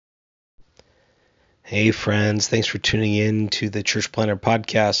Hey friends, thanks for tuning in to the Church Planner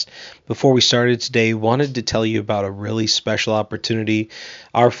Podcast. Before we started today, wanted to tell you about a really special opportunity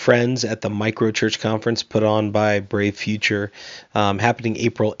our friends at the Micro Church Conference put on by Brave Future, happening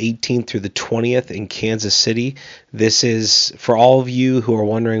April 18th through the 20th in Kansas City. This is for all of you who are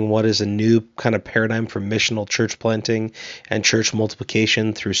wondering what is a new kind of paradigm for missional church planting and church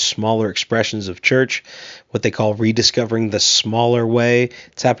multiplication through smaller expressions of church, what they call rediscovering the smaller way.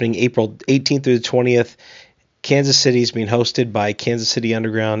 It's happening April 18th through the 20th. Kansas City is being hosted by Kansas City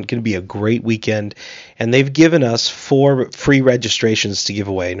Underground. Going to be a great weekend. And they've given us 4 free registrations to give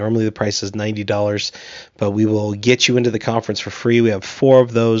away. Normally the price is $90, but we will get you into the conference for free. We have 4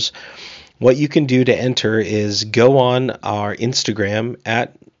 of those. What you can do to enter is go on our Instagram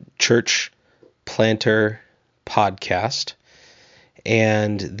at Church Planter Podcast.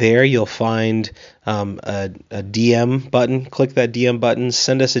 And there you'll find a DM button. Click that DM button.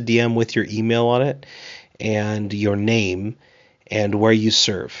 Send us a DM with your email on it and your name and where you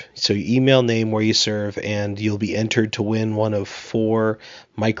serve. So your email, name, where you serve, and you'll be entered to win one of 4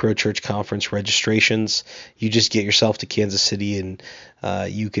 Micro Church Conference registrations. You just get yourself to Kansas City and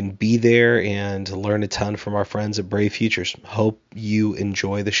you can be there and learn a ton from our friends at Brave Futures. Hope you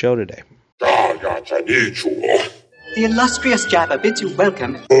enjoy the show today. The illustrious Jabba bids you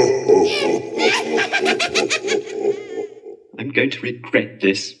welcome. I'm going to regret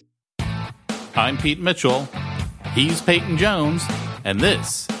this. I'm Pete Mitchell. He's Peyton Jones. And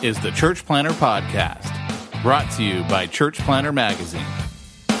this is the Church Planner Podcast, brought to you by Church Planner Magazine.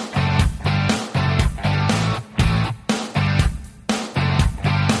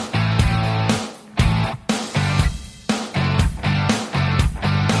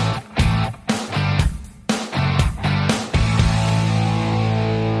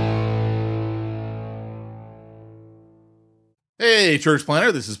 Hey, Church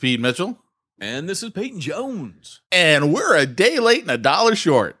Planner, this is Pete Mitchell. And this is Peyton Jones. And we're a day late and $1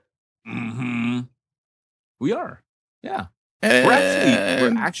 short. Mm-hmm. We are. Yeah. And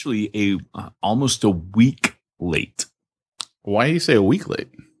We're actually almost a week late. Why do you say a week late?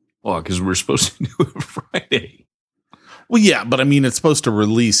 Well, because we're supposed to do it Friday. Well, yeah, but I mean, it's supposed to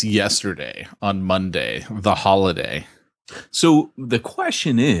release yesterday on Monday, the holiday. So the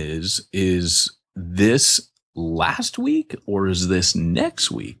question is this last week or is this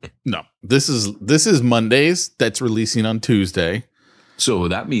next week? No, this is Monday's. That's releasing on Tuesday. So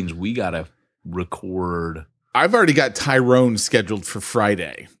that means we got to record. I've already got Tyrone scheduled for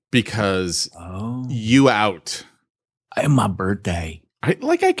Friday because you out. And my birthday. I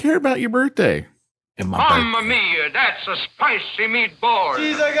care about your birthday. And my Mamma mia, that's a spicy meatball.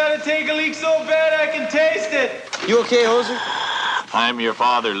 Jeez, I gotta take a leak so bad I can taste it. You okay, Hoser? I'm your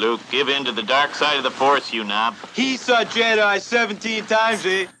father, Luke. Give in to the dark side of the Force, you knob. He saw Jedi 17 times,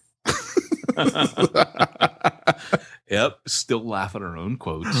 eh? Yep, still laugh at our own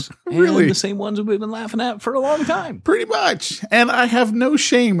quotes. Really? And the same ones we've been laughing at for a long time. Pretty much. And I have no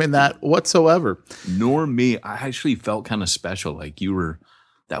shame in that whatsoever. Nor me. I actually felt kind of special. Like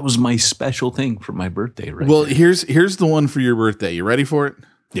that was my special thing for my birthday, right? Well, there. here's the one for your birthday. You ready for it?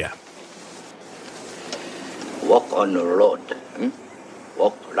 Yeah. Walk on the road.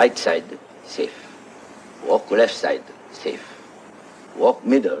 Walk right side, safe. Walk left side, safe. Walk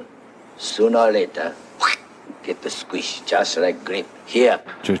middle. Sooner or later, get the squish, just like grape. Here.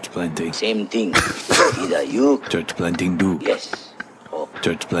 Church planting. Same thing. Either you. Church planting do. Yes. Or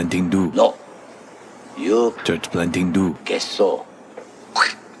Church planting do. no. You. Church planting do. Guess so.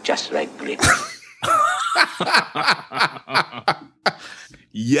 Just like grape.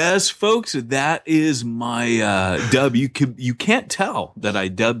 Yes, folks, that is my dub. You can't tell that I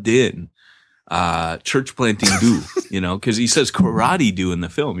dubbed in church planting do, because he says karate do in the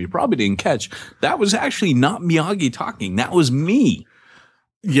film. You probably didn't catch. That was actually not Miyagi talking. That was me.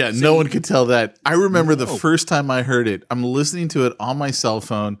 Yeah, no one could tell that. I remember the first time I heard it, I'm listening to it on my cell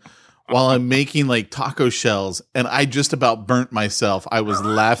phone while I'm making like taco shells, and I just about burnt myself. I was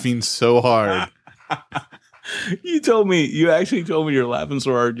laughing so hard. You actually told me you're laughing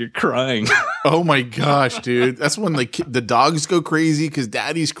so hard you're crying. Oh my gosh, dude. That's when the dogs go crazy because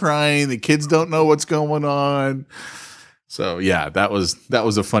daddy's crying. The kids don't know what's going on. So yeah, that was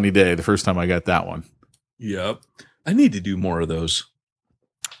a funny day. The first time I got that one. Yep. I need to do more of those.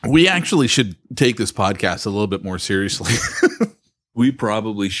 We actually should take this podcast a little bit more seriously. We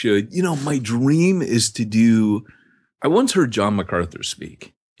probably should. My dream is to do, I once heard John MacArthur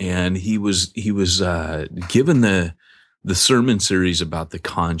speak. And he was given the sermon series about the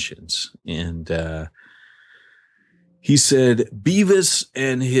conscience, and He said Beavis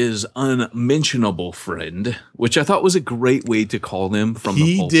and his unmentionable friend, which I thought was a great way to call them from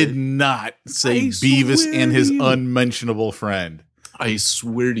the pulpit. He did not say Beavis and his unmentionable friend. I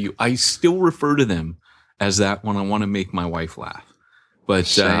swear to you, I still refer to them as that when I want to make my wife laugh.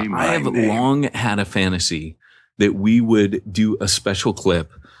 But I have long had a fantasy that we would do a special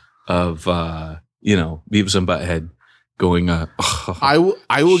clip of, Beavis and Butthead going, I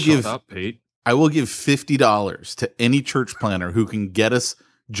will shut up, Pete. I will give $50 to any church planner who can get us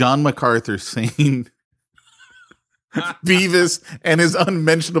John MacArthur saying Beavis and his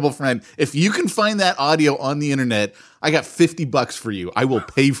unmentionable friend. If you can find that audio on the internet, I got $50 for you. I will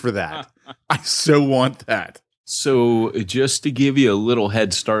pay for that. I so want that. So just to give you a little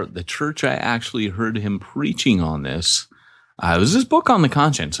head start, the church I actually heard him preaching on this, it was this book on the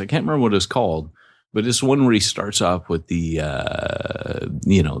conscience. I can't remember what it's called. But it's one where he starts off with the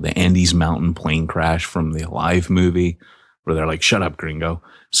Andes Mountain plane crash from the Alive movie, where they're like, "Shut up, gringo."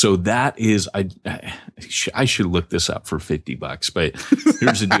 So that is, I should look this up for $50. But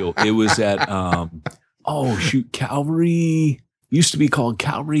here's the deal: it was at Calvary, used to be called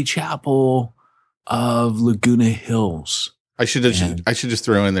Calvary Chapel of Laguna Hills. I should just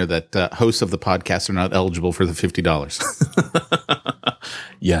throw in there that hosts of the podcast are not eligible for the $50.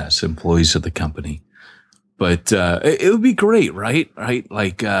 Yes, employees of the company. But it would be great, right?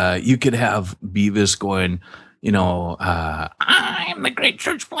 Like you could have Beavis going, I am the great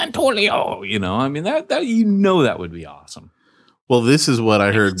church plantolio. I mean, that would be awesome. Well, this is what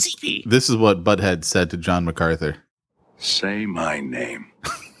I heard. This is what Butthead said to John MacArthur. Say my name.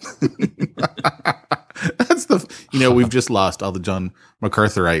 That's we've just lost all the John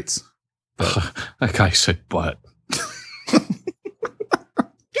MacArthurites. That guy said butt.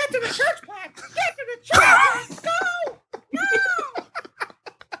 Get to the church plant! Get to the church plant!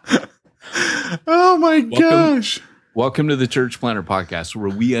 Go! Oh my gosh. Welcome to the Church Planter Podcast, where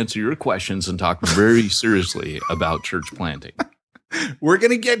we answer your questions and talk very seriously about church planting. We're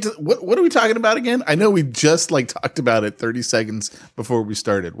going to get to what are we talking about again? I know we just talked about it 30 seconds before we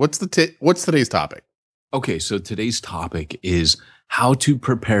started. What's today's topic? Okay, so today's topic is how to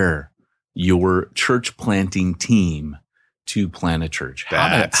prepare your church planting team to plant a church.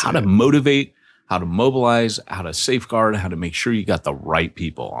 How to motivate, how to mobilize, how to safeguard, how to make sure you got the right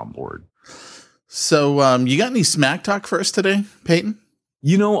people on board. So you got any smack talk for us today, Peyton?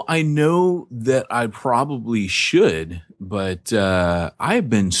 I know that I probably should, but I've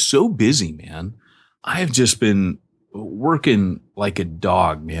been so busy, man. I have just been working like a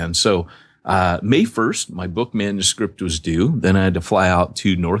dog, man. So May 1st, my book manuscript was due. Then I had to fly out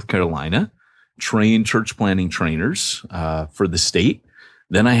to North Carolina, train church planting trainers for the state.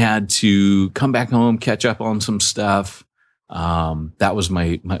 Then I had to come back home, catch up on some stuff. That was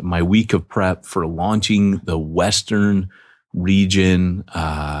my week of prep for launching the Western region,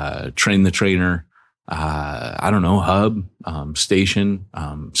 train the trainer, hub, station,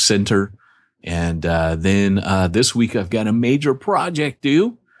 center. And then this week I've got a major project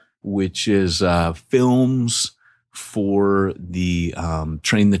due, which is films for the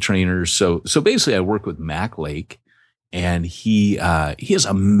train the trainers. So basically I work with Mac Lake, and he is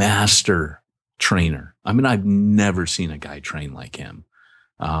a master trainer. I mean, I've never seen a guy train like him.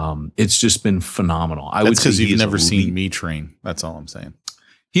 It's just been phenomenal. That's because you've never seen me train. That's all I'm saying.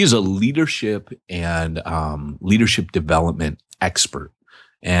 He is a leadership and leadership development expert,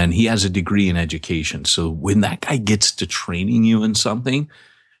 and he has a degree in education. So when that guy gets to training you in something,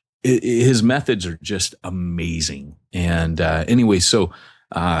 his methods are just amazing. And anyway, so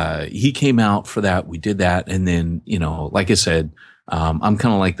he came out for that. We did that. And then, like I said, I'm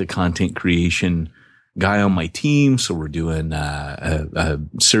kind of like the content creation guy on my team. So we're doing a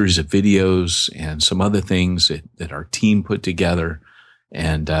series of videos and some other things that our team put together.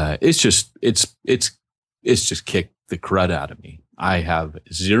 And it's just kicked the crud out of me. I have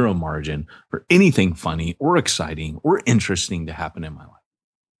zero margin for anything funny or exciting or interesting to happen in my life.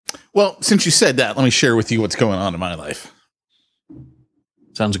 Well, since you said that, let me share with you what's going on in my life.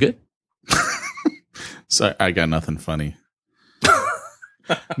 Sounds good. So I got nothing funny.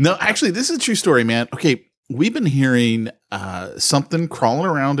 No, actually, this is a true story, man. Okay, we've been hearing something crawling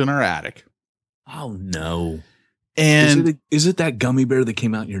around in our attic. Oh, no. And is it that gummy bear that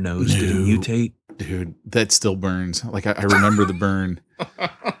came out your nose? Did it mutate? Dude, that still burns. Like, I remember the burn.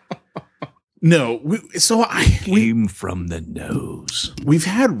 No, we came from the nose. We've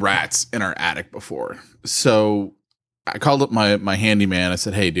had rats in our attic before. So I called up my handyman. I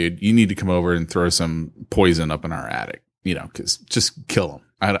said, "Hey, dude, you need to come over and throw some poison up in our attic. Because just kill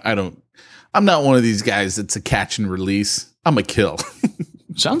them. I'm not one of these guys that's a catch and release. I'm a kill."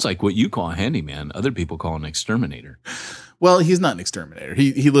 Sounds like what you call a handyman. Other people call an exterminator. Well, he's not an exterminator.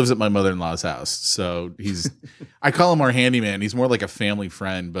 He lives at my mother-in-law's house. So I call him our handyman. He's more like a family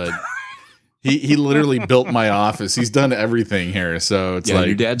friend, but he literally built my office. He's done everything here. So it's like,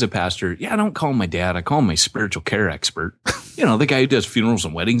 your dad's a pastor. Yeah, I don't call him my dad. I call him my spiritual care expert. The guy who does funerals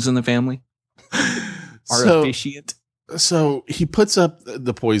and weddings in the family. Our officiant. So he puts up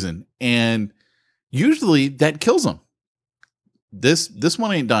the poison, and usually that kills him. This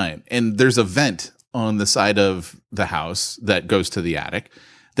one ain't dying. And there's a vent on the side of the house that goes to the attic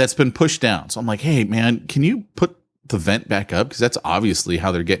that's been pushed down. So I'm like, hey, man, can you put the vent back up? Because that's obviously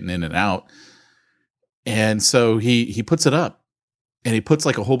how they're getting in and out. And so he puts it up, and he puts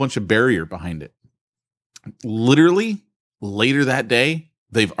like a whole bunch of barrier behind it. Literally later that day,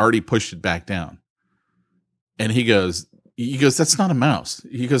 they've already pushed it back down. And he goes, that's not a mouse.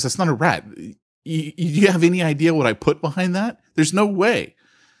 He goes, that's not a rat. You have any idea what I put behind that? There's no way.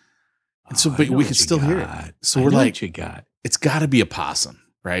 And so, but we can still hear it. So we're like, it's got to be a possum,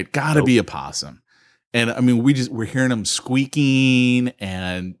 right? Got to be a possum. And I mean, we're hearing them squeaking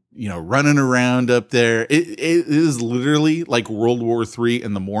and, running around up there. It is literally like World War III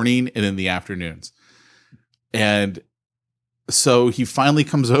in the morning and in the afternoons. And so he finally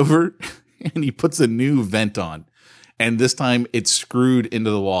comes over and he puts a new vent on. And this time it's screwed into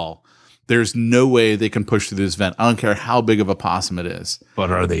the wall. There's no way they can push through this vent. I don't care how big of a possum it is.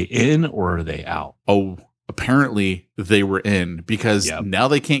 But are they in or are they out? Oh, apparently they were in because now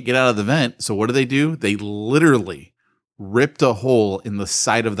they can't get out of the vent. So what do? They literally ripped a hole in the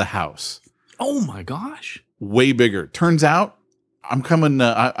side of the house. Oh my gosh. Way bigger. Turns out I'm in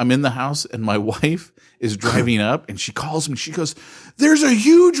the house and my wife is driving up and she calls me. She goes, there's a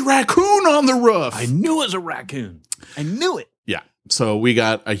huge raccoon on the roof. I knew it was a raccoon. I knew it. Yeah. So we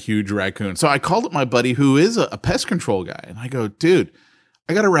got a huge raccoon. So I called up my buddy who is a pest control guy. And I go, dude,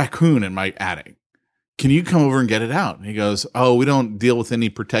 I got a raccoon in my attic. Can you come over and get it out? And he goes, oh, we don't deal with any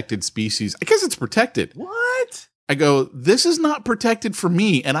protected species. I guess it's protected. What? I go, this is not protected for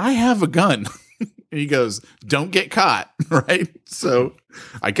me. And I have a gun. And he goes, don't get caught. Right. So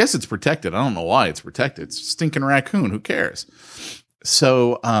I guess it's protected. I don't know why it's protected. It's a stinking raccoon. Who cares?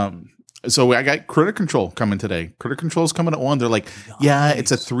 So I got Critter Control coming today. Critter Control is coming at 1. They're like, yeah,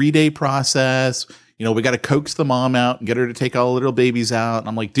 it's a 3-day process. We got to coax the mom out and get her to take all the little babies out. And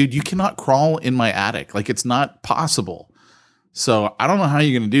I'm like, dude, you cannot crawl in my attic. Like, it's not possible. So I don't know how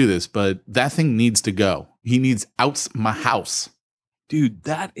you're going to do this, but that thing needs to go. He needs out my house. Dude,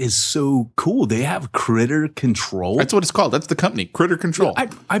 that is so cool. They have Critter Control. That's what it's called. That's the company, Critter Control.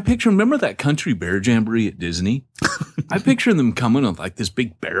 I picture, remember that country bear jamboree at Disney? I picture them coming with like this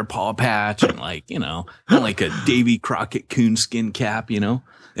big bear paw patch and like, like a Davy Crockett coonskin cap,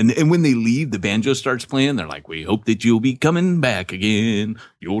 And when they leave, the banjo starts playing. They're like, we hope that you'll be coming back again.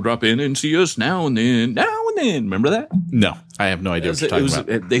 You'll drop in and see us now and then. Remember that? No, I have no idea what you're talking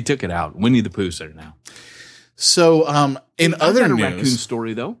about. They took it out. Winnie the Pooh's there now. So, in other news, raccoon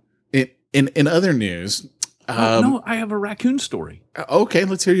story though. In other news, no, I have a raccoon story. Okay,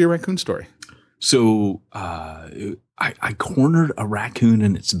 let's hear your raccoon story. So, I cornered a raccoon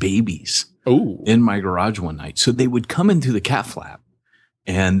and its babies in my garage one night. So they would come into the cat flap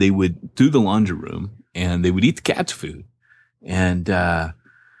and they would do the laundry room and they would eat the cat's food. And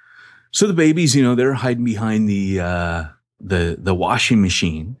so the babies, they're hiding behind the washing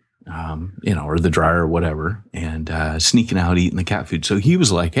machine. Or the dryer or whatever, and sneaking out eating the cat food. So he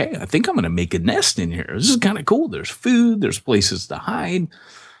was like, hey, I think I'm going to make a nest in here. This is kind of cool. There's food. There's places to hide.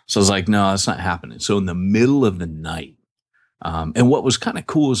 So I was like, no, that's not happening. So in the middle of the night, and what was kind of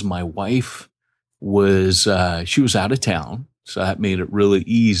cool is my wife was, she was out of town. So that made it really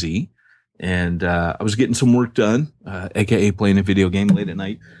easy. And I was getting some work done, AKA playing a video game late at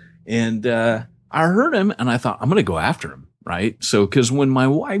night. And I heard him and I thought, I'm going to go after him. Right. So, because when my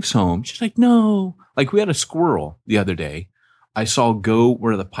wife's home, she's like, no, like we had a squirrel the other day. I saw go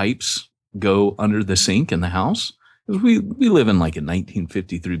where the pipes go under the sink in the house. We live in like a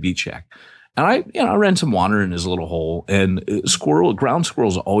 1953 beach shack. And I ran some water in his little hole, and ground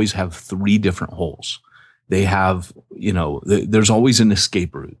squirrels always have 3 different holes. They have, there's always an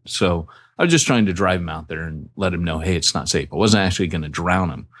escape route. So I was just trying to drive him out there and let him know, hey, it's not safe. I wasn't actually going to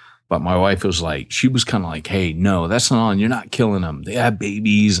drown him. But my wife was like, she was kind of like, hey, no, that's not on. You're not killing them. They have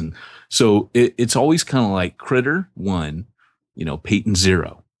babies. And so it's always kind of like Critter 1, Peyton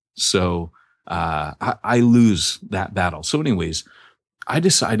 0. So I lose that battle. So anyways, I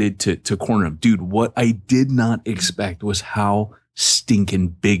decided to corner him. Dude, what I did not expect was how stinking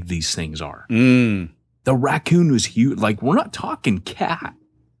big these things are. The raccoon was huge. Like, we're not talking cat.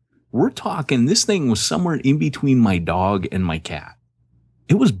 We're talking, this thing was somewhere in between my dog and my cat.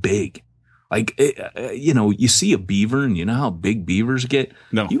 It was big. Like, you see a beaver and you know how big beavers get?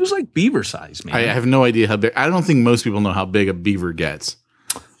 No. He was like beaver size, man. I have no idea how big. I don't think most people know how big a beaver gets.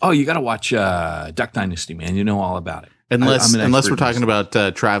 Oh, you got to watch Duck Dynasty, man. You know all about it. Unless we're talking about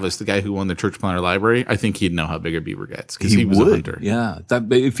Travis, the guy who won the Church Planter Library, I think he'd know how big a beaver gets because he was a hunter. Yeah.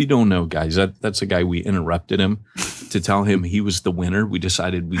 If you don't know, guys, that's a guy we interrupted him to tell him he was the winner. We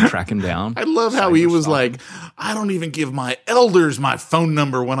decided we'd track him down. I love how he was like, I don't even give my elders my phone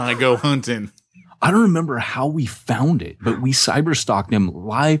number when I go hunting. I don't remember how we found it, but we cyberstalked him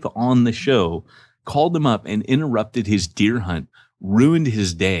live on the show, called him up and interrupted his deer hunt, ruined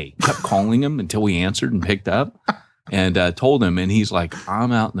his day, kept calling him until we answered and picked up. And told him, and he's like,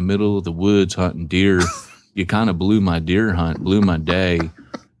 I'm out in the middle of the woods hunting deer. You kind of blew my deer hunt, blew my day.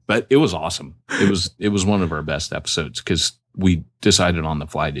 But it was awesome. It was one of our best episodes because we decided on the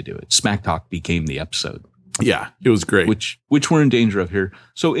fly to do it. Smack Talk became the episode. Yeah, it was great. Which we're in danger of here.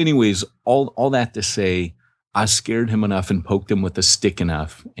 So anyways, all that to say, I scared him enough and poked him with a stick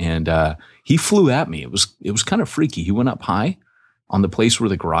enough. And he flew at me. It was kind of freaky. He went up high on the place where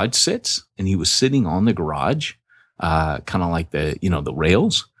the garage sits, and he was sitting on the garage. Kind of like the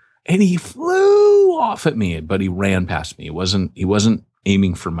rails, and he flew off at me, but he ran past me. He wasn't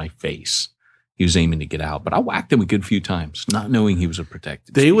aiming for my face. He was aiming to get out, but I whacked him a good few times, not knowing he was a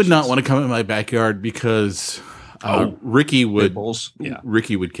protected They species. would not want to come in my backyard because Ricky would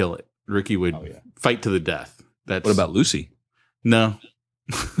kill it. Ricky would fight to the death. What about Lucy? No.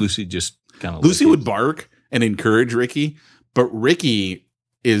 Lucy just kind of Lucy would bark and encourage Ricky, but Ricky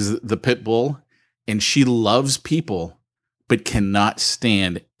is the pit bull. And she loves people, but cannot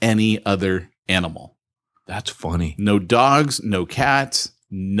stand any other animal. That's funny. No dogs, no cats,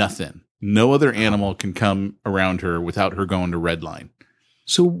 nothing. No other animal can come around her without her going to red line.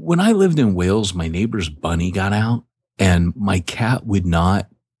 So when I lived in Wales, my neighbor's bunny got out, and my cat would not.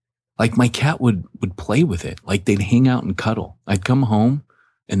 Like, my cat would play with it. Like, they'd hang out and cuddle. I'd come home,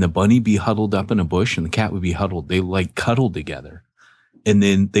 and the bunny be huddled up in a bush, and the cat would be huddled. They like cuddled together, and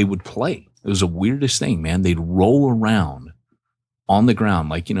then they would play. It was the weirdest thing, man. They'd roll around on the ground,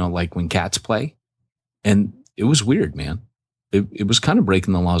 like when cats play. And it was weird, man. It was kind of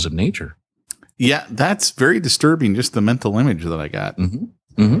breaking the laws of nature. Yeah, that's very disturbing, just the mental image that I got.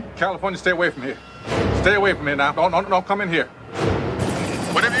 Mm-hmm. Mm-hmm. California, stay away from here. Stay away from here now. Don't come in here.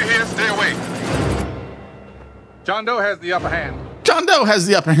 Whatever you hear, stay away. John Doe has the upper hand. John Doe has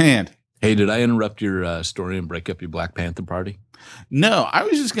the upper hand. Hey, did I interrupt your story and break up your Black Panther party? No, I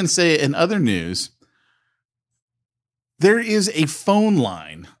was just going to say in other news, there is a phone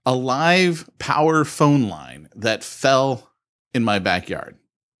line, a live power phone line that fell in my backyard.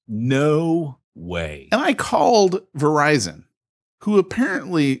 No way. And I called Verizon, who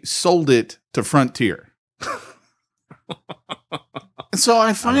apparently sold it to Frontier. And so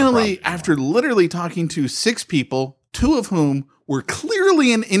I finally, after literally talking to 6 people, 2 of whom were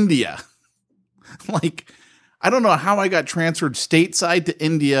clearly in India, like, I don't know how I got transferred stateside to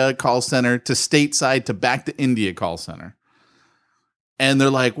India call center to stateside to back to India call center. And they're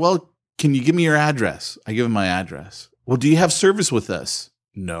like, well, can you give me your address? I give them my address. Well, do you have service with us?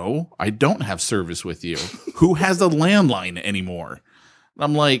 No, I don't have service with you. Who has a landline anymore? And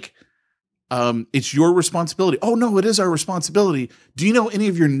I'm like, it's your responsibility. Oh, no, it is our responsibility. Do you know any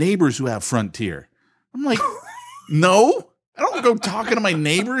of your neighbors who have Frontier? I'm like, no. I don't go talking to my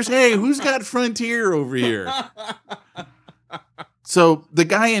neighbors. Hey, who's got Frontier over here? So the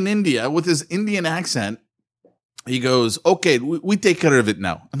guy in India with his Indian accent, he goes, okay, we take care of it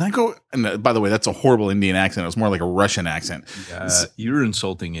now. And I go, and by the way, that's a horrible Indian accent. It was more like a Russian accent. You're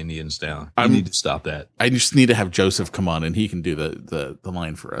insulting Indians now. You need to stop that. I just need to have Joseph come on and he can do the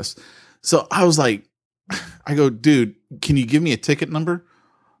line for us. So I was like, I go, dude, can you give me a ticket number?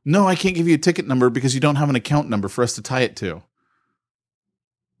 No, I can't give you a ticket number because you don't have an account number for us to tie it to.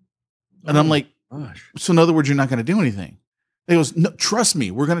 And I'm like, gosh. So in other words, you're not going to do anything. He goes, no, trust me,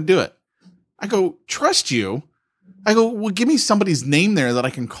 we're going to do it. I go, trust you? I go, well, give me somebody's name there that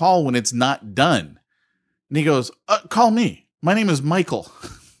I can call when it's not done. And he goes, call me. My name is Michael.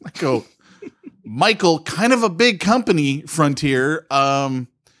 I go, Michael, kind of a big company, Frontier.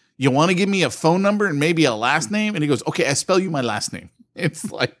 You want to give me a phone number and maybe a last name? And he goes, okay, I spell you my last name.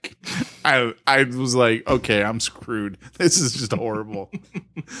 It's like, I was like, okay, I'm screwed. This is just horrible.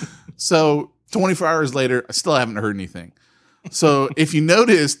 So 24 hours later, I still haven't heard anything. So if you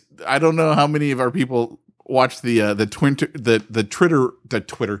noticed, I don't know how many of our people watched the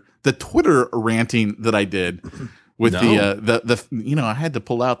Twitter ranting that I did with I had to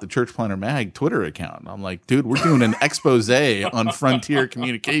pull out the Church Planter Mag Twitter account. I'm like, dude, we're doing an expose on Frontier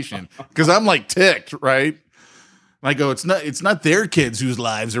communication because I'm like ticked, right? I go, it's not their kids whose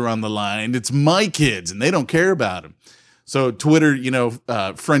lives are on the line. It's my kids, and they don't care about them. So Twitter,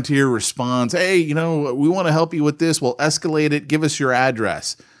 Frontier responds, hey, we want to help you with this. We'll escalate it. Give us your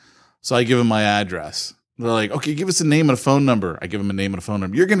address. So I give them my address. They're like, okay, give us a name and a phone number. I give them a name and a phone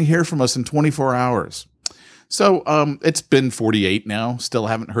number. You're going to hear from us in 24 hours. So it's been 48 now. Still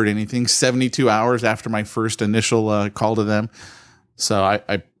haven't heard anything. 72 hours after my first initial call to them. So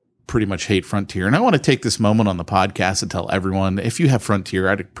I pretty much hate Frontier. And I want to take this moment on the podcast and tell everyone, if you have Frontier,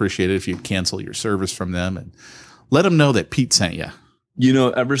 I'd appreciate it if you'd cancel your service from them and let them know that Pete sent you.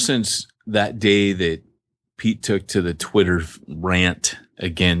 Ever since that day that Pete took to the Twitter rant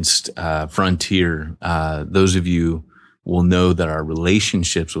against Frontier, those of you will know that our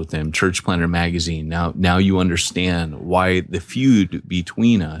relationships with them, Church Planter Magazine, now you understand why the feud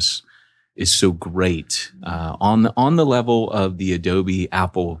between us is so great on the level of the Adobe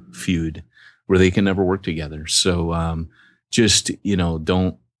Apple feud, where they can never work together. So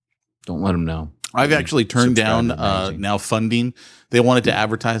don't let them know. I've actually turned down now funding. They wanted to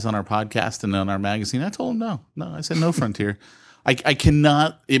advertise on our podcast and on our magazine. I told them no. I said no, Frontier. I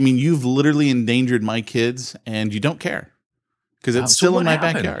cannot. I mean, you've literally endangered my kids, and you don't care because it's still in my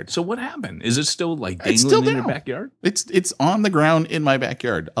backyard. So what happened? Is it still like dangling in your backyard? It's on the ground in my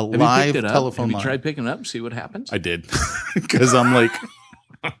backyard. A live telephone line. Have you tried picking it up and see what happens? I did because I'm like,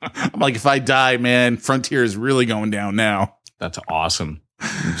 if I die, man, Frontier is really going down now. That's awesome.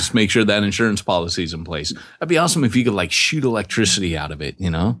 Just make sure that insurance policy is in place. That'd be awesome if you could shoot electricity out of it,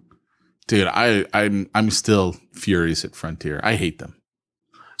 Dude, I'm still furious at Frontier. I hate them.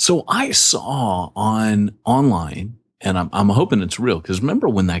 So I saw online, and I'm hoping it's real, because remember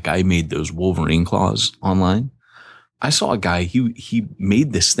when that guy made those Wolverine claws online? I saw a guy, he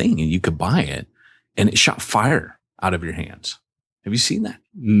made this thing and you could buy it and it shot fire out of your hands. Have you seen that?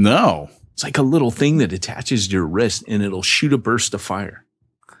 No. It's like a little thing that attaches to your wrist and it'll shoot a burst of fire.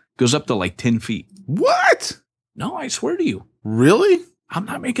 Goes up to 10 feet. What? No, I swear to you. Really? I'm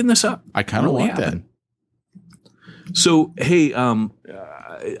not making this up. I kind of want that. So, hey,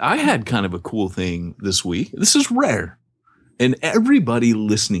 I had kind of a cool thing this week. This is rare. And everybody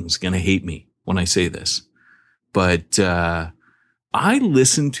listening is going to hate me when I say this. But I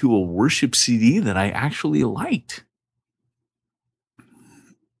listened to a worship CD that I actually liked.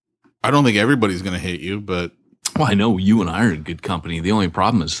 I don't think everybody's going to hate you, but... Well, I know you and I are in good company. The only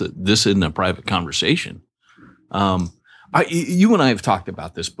problem is that this isn't a private conversation. You and I have talked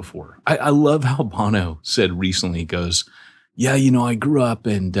about this before. I love how Bono said recently, he goes, yeah, I grew up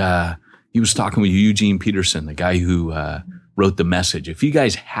and he was talking with Eugene Peterson, the guy who wrote The Message. If you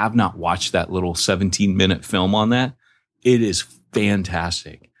guys have not watched that little 17-minute film on that, it is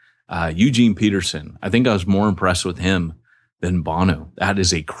fantastic. Eugene Peterson, I think I was more impressed with him than Bono. That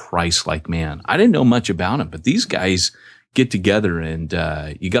is a Christ-like man. I didn't know much about him, but these guys get together and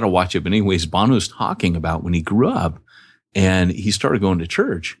you got to watch it. But anyways, Bono's talking about when he grew up and he started going to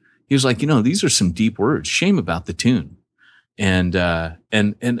church. He was like, these are some deep words. Shame about the tune. And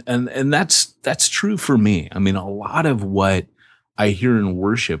that's true for me. I mean, a lot of what I hear in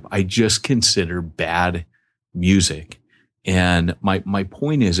worship, I just consider bad music. And my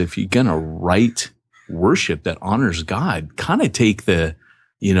point is, if you're going to write worship that honors God, kind of take the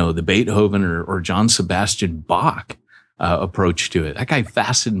Beethoven or John Sebastian Bach approach to it. That guy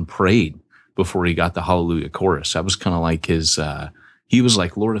fasted and prayed before he got the Hallelujah chorus. That was kind of like his, he was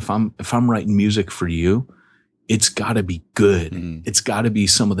like, Lord, if I'm writing music for you, it's got to be good. Mm. It's got to be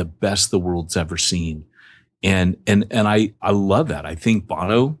some of the best the world's ever seen. And I love that. I think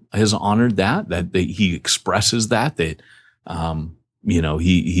Bono has honored that he expresses that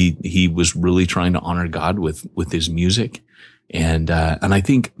he was really trying to honor God with his music. And I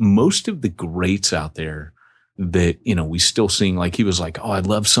think most of the greats out there that, we still sing, like he was like, oh, I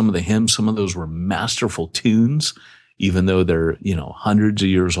love some of the hymns. Some of those were masterful tunes, even though they're, hundreds of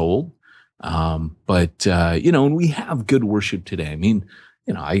years old. And we have good worship today. I mean,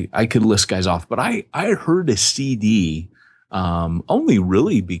 I could list guys off, but I heard a CD, only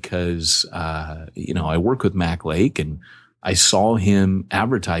really because, I work with Mac Lake and I saw him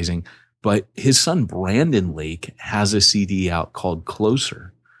advertising, but his son, Brandon Lake, has a CD out called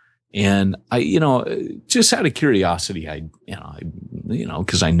Closer. And I, just out of curiosity,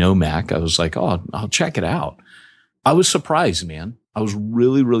 cause I know Mac, I was like, oh, I'll check it out. I was surprised, man. I was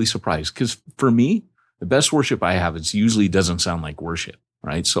really, really surprised. Cause for me, the best worship I have, it usually doesn't sound like worship,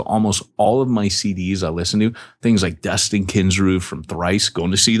 right? So almost all of my CDs I listen to, things like Dustin Kinsrue from Thrice,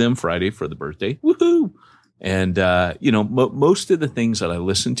 going to see them Friday for the birthday. Woohoo! And, most of the things that I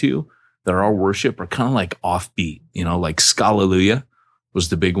listen to that are worship are kind of like offbeat, like Scalleluia was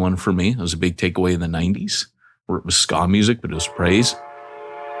the big one for me. It was a big takeaway in the 90s. where it was ska music, but it was praise.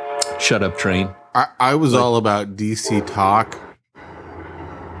 Shut Up Train. I was all about DC Talk.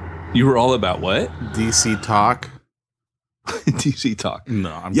 You were all about what? DC Talk. DC Talk.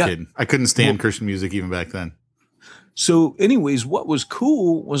 No, I'm kidding. I couldn't stand Christian music even back then. So anyways, what was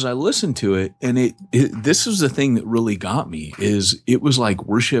cool was I listened to it, and this was the thing that really got me, is it was like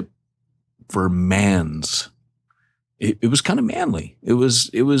worship for mans. It was kind of manly. This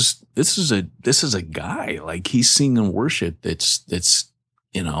is a guy, like, he's singing worship that's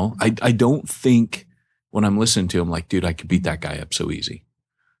I don't think when I'm listening to him, like, dude, I could beat that guy up so easy.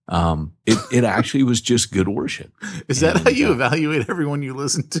 It actually was just good worship. Is that how you evaluate everyone you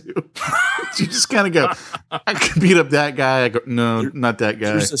listen to? You just kind of go, I could beat up that guy. I go, no, not that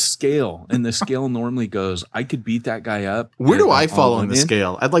guy. There's a scale, and the scale normally goes, I could beat that guy up. Where do I fall on the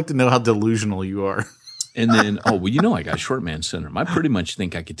scale? I'd like to know how delusional you are. And then, I got short man syndrome. I pretty much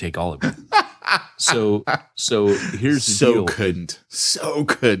think I could take all of it. So here's the deal. So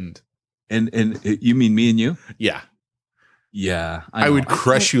couldn't. And you mean me and you? Yeah. Yeah. I would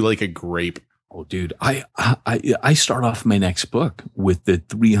crush you like a grape. Oh, dude. I start off my next book with the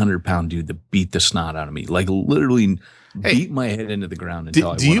 300-pound dude that beat the snot out of me. Like, literally beat my head into the ground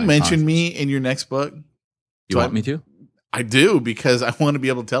until do you mention me in your next book? You want me to? I do, because I want to be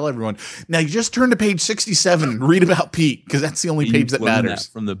able to tell everyone. Now, you just turn to page 67 and read about Pete, because that's the only page that matters.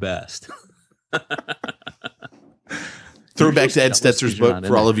 That from the best. Throwback to Ed Stetzer's book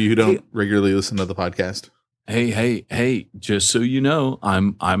for all of you who don't regularly listen to the podcast. Hey, just so you know,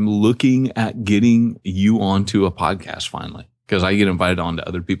 I'm looking at getting you onto a podcast finally, because I get invited onto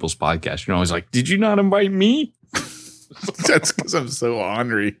other people's podcasts. You're always like, did you not invite me? That's because I'm so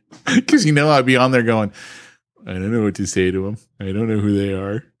ornery. Because I'd be on there going, I don't know what to say to them. I don't know who they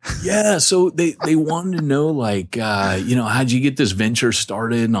are. Yeah, so they wanted to know, like, how'd you get this venture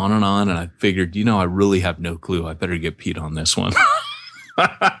started, and on and on. And I figured, I really have no clue. I better get Pete on this one.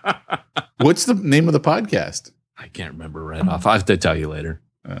 What's the name of the podcast? I can't remember right off. I have to tell you later.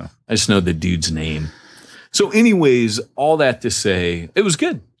 Oh. I just know the dude's name. So anyways, all that to say, it was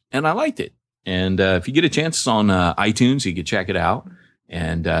good, and I liked it. And if you get a chance, it's on iTunes. You can check it out.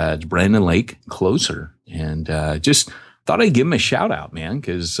 And it's Brandon Lake, Closer. And just thought I'd give him a shout out, man,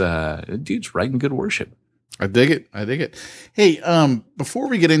 because dude's writing good worship. I dig it. Hey, before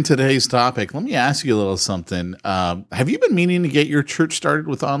we get into today's topic, let me ask you a little something. Have you been meaning to get your church started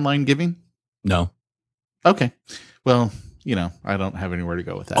with online giving? No. Okay. Well, I don't have anywhere to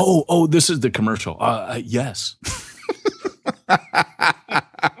go with that. Oh, this is the commercial. Yes.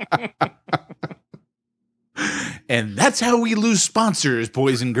 And that's how we lose sponsors,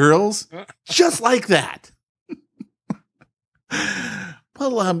 boys and girls. Just like that.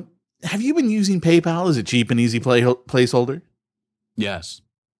 Well, have you been using PayPal as a cheap and easy placeholder? Yes.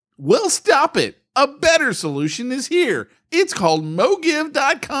 Well, stop it. A better solution is here. It's called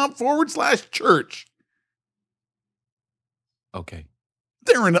mogive.com/church. Okay.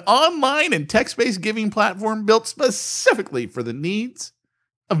 They're an online and text-based giving platform built specifically for the needs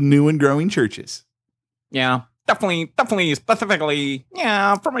of new and growing churches. Yeah, definitely, specifically,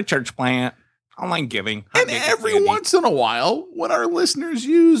 for my church plant, online giving. And every once in a while, when our listeners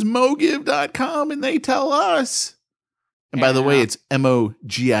use mogive.com and they tell us, and by the way, it's mogiv.com.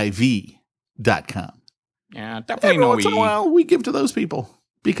 Yeah, definitely. Every once in a while, we give to those people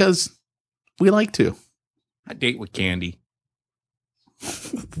because we like to. I date with candy.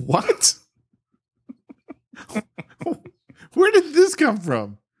 What? Where did this come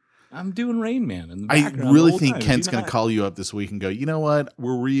from? I'm doing Rain Man. In the I really think time. Kent's going to call you up this week and go, you know what?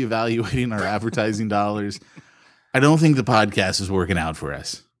 We're reevaluating our advertising dollars. I don't think the podcast is working out for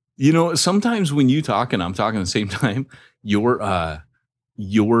us. Sometimes when you talk and I'm talking at the same time, yours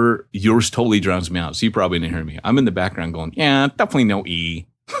totally drowns me out. So you probably didn't hear me. I'm in the background going, yeah, definitely no E.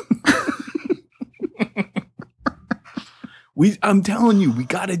 I'm telling you, we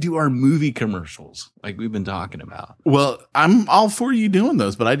got to do our movie commercials like we've been talking about. Well, I'm all for you doing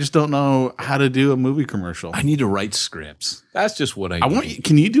those, but I just don't know how to do a movie commercial. I need to write scripts. That's just what I need.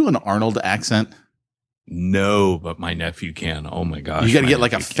 Can you do an Arnold accent? No, but my nephew can. Oh my gosh. You got to get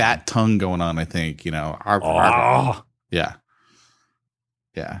like a fat tongue going on, I think, Yeah.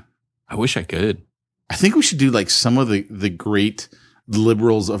 Yeah. I wish I could. I think we should do like some of the great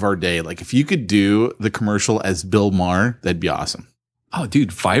liberals of our day. Like if you could do the commercial as Bill Maher, that'd be awesome. Oh,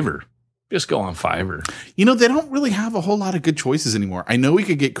 dude, Fiverr. Just go on Fiverr. They don't really have a whole lot of good choices anymore. I know we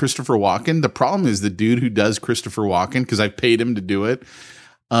could get Christopher Walken. The problem is the dude who does Christopher Walken, because I've paid him to do it.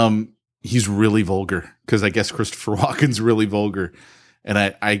 He's really vulgar because I guess Christopher Walken's really vulgar. And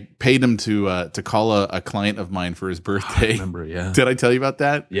I paid him to call a client of mine for his birthday. I remember, yeah. Did I tell you about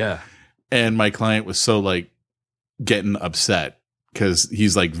that? Yeah. And my client was so like getting upset because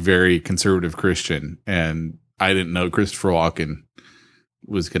he's like very conservative Christian, and I didn't know Christopher Walken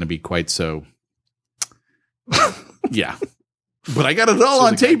was going to be quite so. Yeah, but I got it all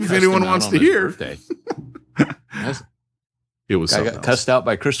on tape if anyone wants to hear. It was. I got cussed out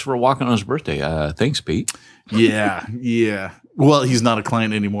by Christopher Walken on his birthday. Thanks, Pete. Yeah. Well, he's not a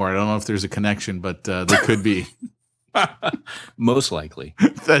client anymore. I don't know if there's a connection, but there could be. Most likely.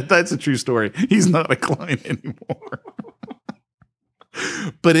 That's a true story. He's not a client anymore.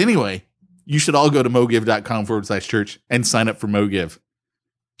 But anyway, you should all go to mogive.com/church and sign up for MoGive.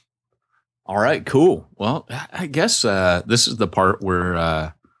 All right, cool. Well, I guess this is the part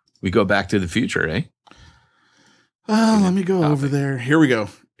where we go back to the future, eh? Let me go over there. Here we go.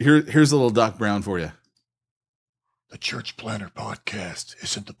 Here's a little Doc Brown for you. The Church Planner Podcast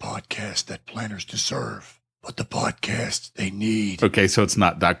isn't the podcast that planners deserve, but the podcast they need. Okay, so it's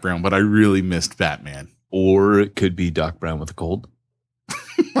not Doc Brown, but I really missed Batman. Or it could be Doc Brown with a cold.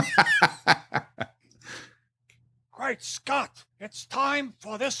 Great Scott, it's time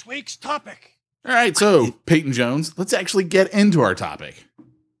for this week's topic. All right, so Peyton Jones, let's actually get into our topic.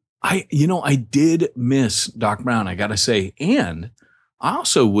 I did miss Doc Brown, I got to say. And I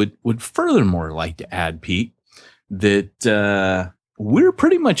also would furthermore like to add, Pete, that we're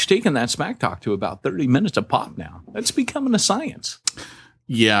pretty much taking that smack talk to about 30 minutes a pop now. That's becoming a science.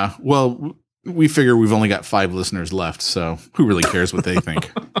 Yeah, well, we figure we've only got 5 listeners left, so who really cares what they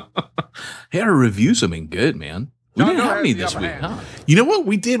think? Hey, our reviews have been good, man. We didn't have any this week, huh? You know what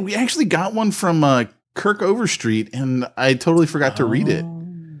we did? We actually got one from Kirk Overstreet, and I totally forgot to read it.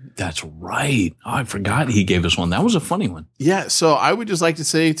 That's right. Oh, I forgot he gave us one. That was a funny one. Yeah, so I would just like to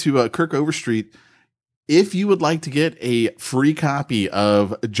say to Kirk Overstreet, if you would like to get a free copy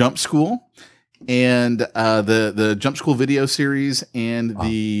of Jump School and the Jump School video series and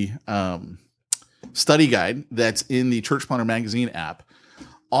the study guide that's in the Church Planner Magazine app,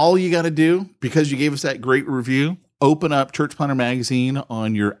 all you got to do, because you gave us that great review, open up Church Planner Magazine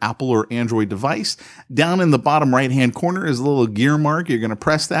on your Apple or Android device. Down in the bottom right-hand corner is a little gear mark. You're going to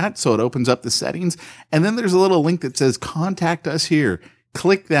press that so it opens up the settings. And then there's a little link that says contact us here.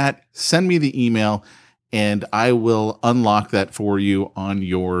 Click that, send me the email, and I will unlock that for you on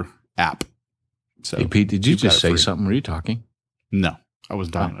your app. So, hey, Pete, did you just say something? Were you talking? No, I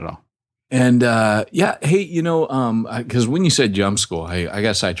wasn't talking at all. And yeah, hey, because when you said Jump School, I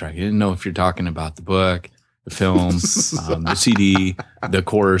got sidetracked. I didn't know if you're talking about the book, the film, the CD, the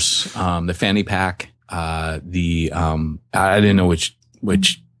course, the fanny pack, I didn't know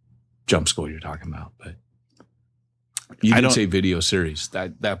which Jump School you're talking about, but you didn't say video series.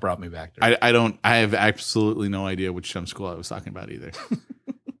 That brought me back there. I have absolutely no idea which Jump School I was talking about either.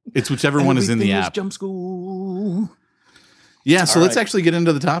 It's whichever one is in the app. Jump School. Yeah, so let's actually get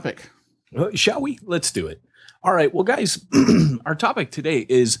into the topic. Shall we? Let's do it. All right. Well, guys, our topic today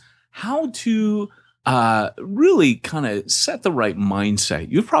is how to really kind of set the right mindset.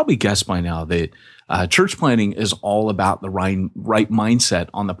 You've probably guessed by now that church planning is all about the right mindset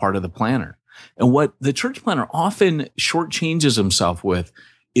on the part of the planner. And what the church planner often shortchanges himself with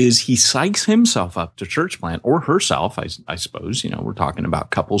is he psychs himself up to church plant, or herself, I suppose. We're talking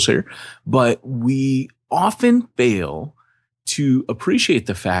about couples here. But we often fail to appreciate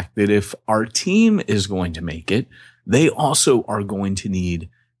the fact that if our team is going to make it, they also are going to need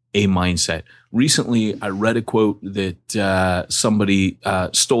a mindset. Recently, I read a quote that somebody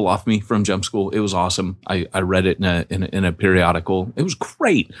stole off me from Jump School. It was awesome. I read it in a periodical. It was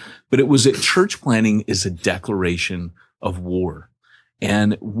great, but it was that church planning is a declaration of war.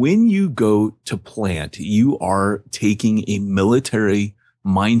 And when you go to plant, you are taking a military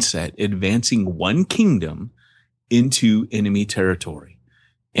mindset, advancing one kingdom into enemy territory.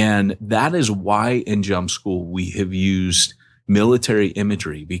 And that is why in Jump School we have used military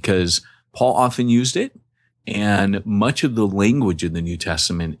imagery, because Paul often used it, and much of the language in the New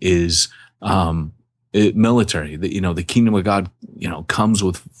Testament is military. The kingdom of God, comes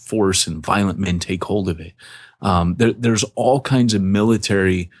with force, and violent men take hold of it. There's all kinds of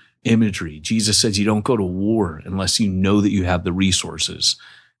military imagery. Jesus says you don't go to war unless you know that you have the resources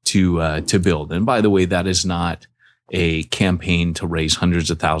to build. And by the way, that is not a campaign to raise hundreds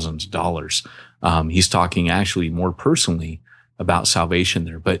of thousands of dollars. He's talking actually more personally about salvation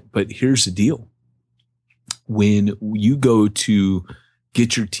there. But here's the deal. When you go to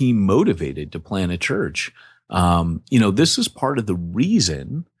get your team motivated to plant a church, this is part of the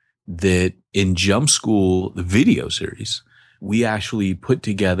reason that in Jump School, the video series, we actually put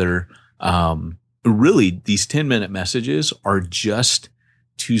together, really these 10-minute messages are just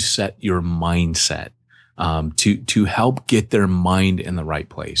to set your mindset. to help get their mind in the right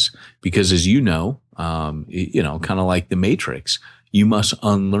place. Because as you know, kind of like the Matrix, you must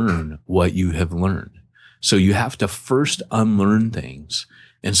unlearn what you have learned. So you have to first unlearn things.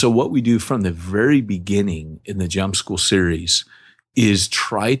 And so what we do from the very beginning in the Jump School series is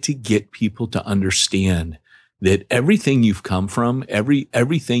try to get people to understand that everything you've come from,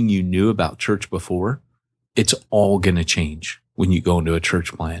 everything you knew about church before, it's all going to change when you go into a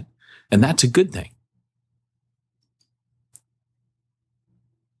church plant. And that's a good thing.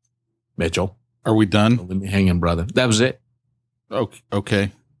 Mitchell. Are we done? Let me hang in, brother. That was it.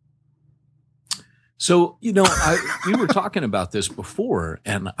 Okay. So, we were talking about this before,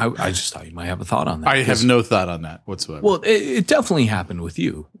 and I just thought you might have a thought on that. I have no thought on that whatsoever. Well, it definitely happened with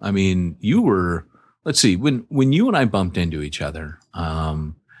you. I mean, you were, let's see, when you and I bumped into each other,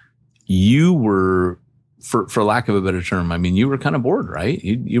 you were, for lack of a better term, I mean, you were kind of bored, right?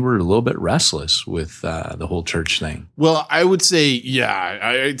 You were a little bit restless with the whole church thing. Well, I would say,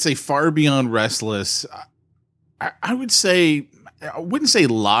 I'd say far beyond restless. I would say, I wouldn't say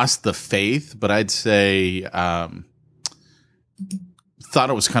lost the faith, but I'd say thought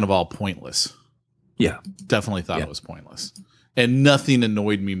it was kind of all pointless. Yeah. Definitely thought it was pointless. And nothing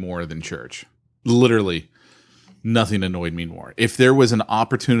annoyed me more than church. Literally, nothing annoyed me more. If there was an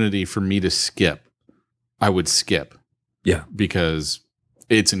opportunity for me to skip, I would skip. Yeah. Because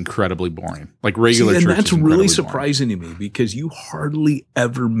it's incredibly boring. Like regular church. And that's is really boring. surprising to me because you hardly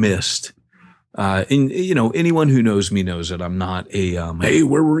ever missed. Anyone who knows me knows that I'm not a, hey,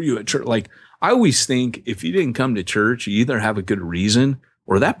 where were you at church? Like, I always think if you didn't come to church, you either have a good reason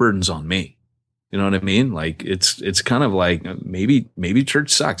or that burden's on me. You know what I mean? Like, it's kind of like maybe church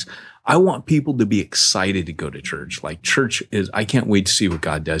sucks. I want people to be excited to go to church. Like, church is, I can't wait to see what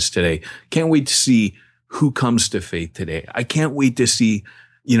God does today. Can't wait to see who comes to faith today. I can't wait to see,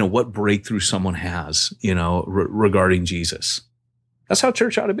 what breakthrough someone has, regarding Jesus. That's how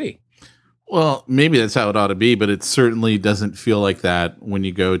church ought to be. Well, maybe that's how it ought to be, but it certainly doesn't feel like that when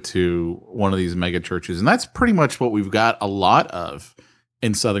you go to one of these mega churches. And that's pretty much what we've got a lot of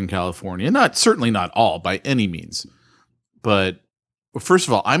in Southern California. Certainly not all by any means. But first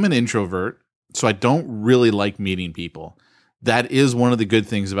of all, I'm an introvert, so I don't really like meeting people. That is one of the good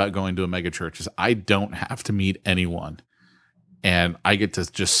things about going to a mega church is I don't have to meet anyone. And I get to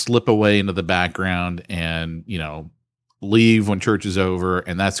just slip away into the background and, leave when church is over,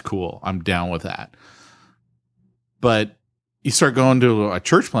 and that's cool. I'm down with that. But you start going to a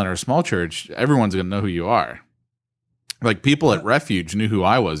church plant or a small church, everyone's going to know who you are. Like people at Refuge knew who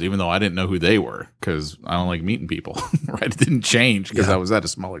I was, even though I didn't know who they were because I don't like meeting people. Right? It didn't change because I was at a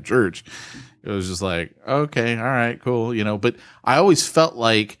smaller church. It was just like, okay, all right, cool. But I always felt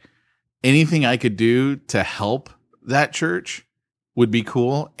like anything I could do to help that church would be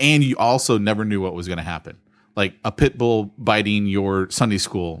cool. And you also never knew what was going to happen. Like a pit bull biting your Sunday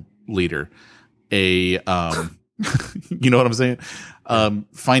school leader, you know what I'm saying?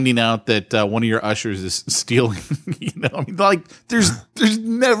 Finding out that one of your ushers is stealing, there's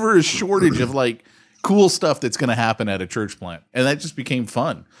never a shortage of like cool stuff that's going to happen at a church plant. And that just became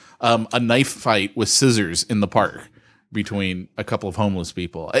fun. A knife fight with scissors in the park between a couple of homeless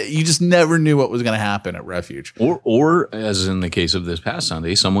people. You just never knew what was going to happen at Refuge. Or as in the case of this past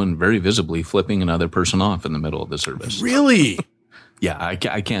Sunday, someone very visibly flipping another person off in the middle of the service. Really? Yeah, I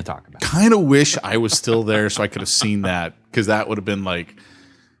can't talk about it. Kind of wish I was still there so I could have seen that because that would have been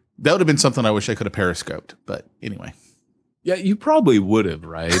something I wish I could have periscoped. But anyway. Yeah, you probably would have,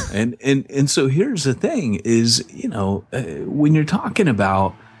 right? and so here's the thing is, when you're talking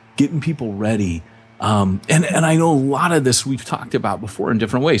about getting people ready, and I know a lot of this we've talked about before in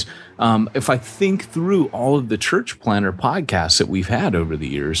different ways. If I think through all of the church planner podcasts that we've had over the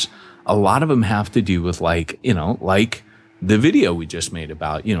years, a lot of them have to do with like the video we just made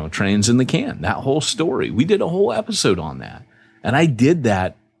about, trains in the can, that whole story. We did a whole episode on that. And I did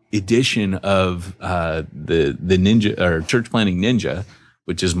that edition of the Ninja or Church Planning Ninja,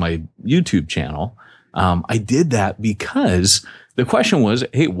 which is my YouTube channel. I did that because the question was,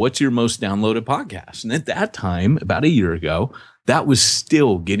 hey, what's your most downloaded podcast? And at that time, about a year ago, that was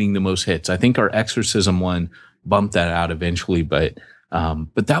still getting the most hits. I think our exorcism one bumped that out eventually, but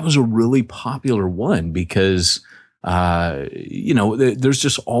that was a really popular one because, there's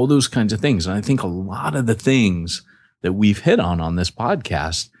just all those kinds of things. And I think a lot of the things that we've hit on this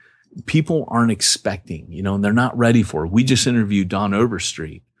podcast, people aren't expecting, and they're not ready for. We just interviewed Don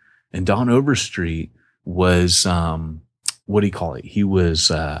Overstreet, and Don Overstreet was, what do you call it? He was,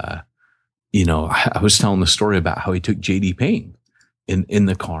 I was telling the story about how he took J.D. Payne in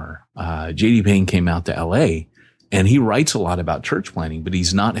the car. J.D. Payne came out to L.A. And he writes a lot about church planting, but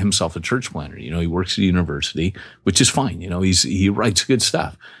he's not himself a church planter. You know, he works at a university, which is fine. You know, he writes good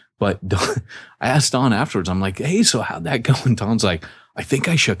stuff. But I asked Don afterwards, I'm like, hey, so how'd that go? And Don's like, I think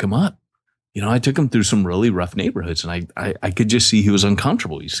I shook him up. You know, I took him through some really rough neighborhoods, and I could just see he was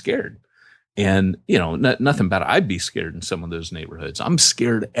uncomfortable. He's scared. And, you know, nothing bad. I'd be scared in some of those neighborhoods. I'm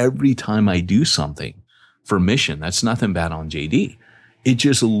scared every time I do something for mission. That's nothing bad on JD. It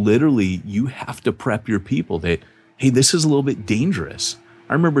just literally, you have to prep your people that, hey, this is a little bit dangerous.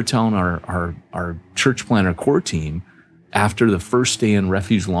 I remember telling our church planter core team after the first day in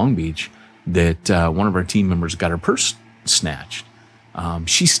Refuge Long Beach that one of our team members got her purse snatched.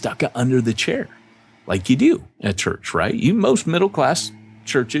 She stuck it under the chair like you do at church, right? Most middle-class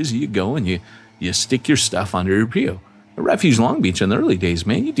churches, you go and you stick your stuff under your pew. At Refuge Long Beach in the early days,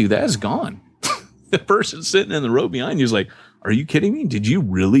 man, you do that, it's gone. The person sitting in the row behind you is like, are you kidding me? Did you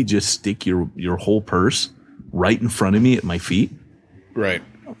really just stick your whole purse right in front of me at my feet? Right.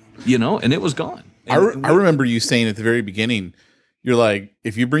 You know, and it was gone. I remember you saying at the very beginning, you're like,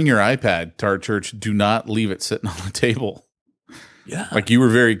 if you bring your iPad to our church, do not leave it sitting on the table. Yeah. Like you were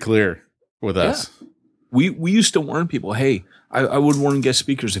very clear with us. We used to warn people, hey, I would warn guest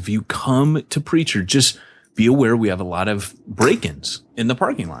speakers, if you come to preacher, just be aware we have a lot of break-ins in the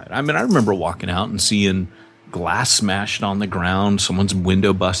parking lot. I mean, I remember walking out and seeing glass smashed on the ground, someone's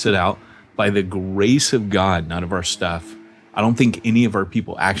window busted out. By the grace of God, none of our stuff, I don't think any of our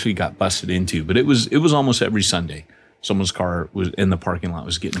people actually got busted into, but it was almost every Sunday. Someone's car was in the parking lot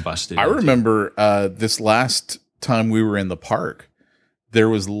was getting busted. I remember this last time we were in the park, there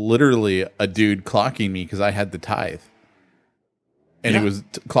was literally a dude clocking me because I had the tithe. And he was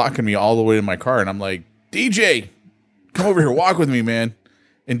clocking me all the way to my car. And I'm like, DJ, come over here, walk with me, man.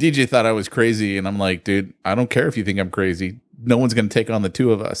 And DJ thought I was crazy. And I'm like, dude, I don't care if you think I'm crazy. No one's going to take on the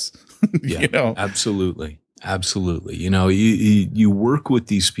two of us. Yeah, you know? Absolutely. Absolutely. You know, you work with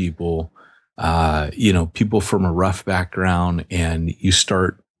these people, you know, people from a rough background, and you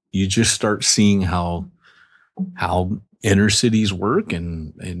just start seeing how inner cities work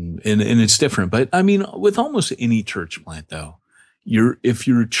and it's different. But I mean, with almost any church plant though, if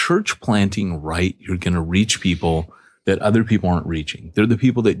you're church planting right, you're going to reach people that other people aren't reaching. They're the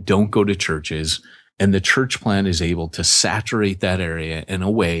people that don't go to churches, and the church plant is able to saturate that area in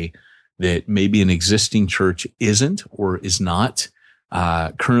a way that maybe an existing church isn't or is not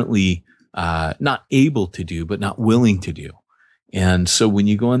currently not able to do, but not willing to do. And so when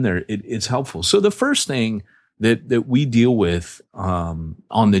you go in there, it's helpful. So the first thing that we deal with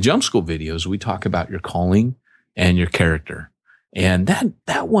on the Jump School videos, we talk about your calling and your character. And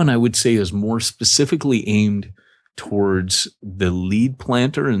that one I would say is more specifically aimed towards the lead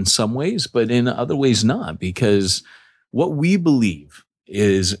planter in some ways, but in other ways not, because what we believe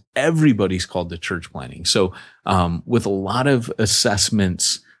is everybody's called to church planting. So with a lot of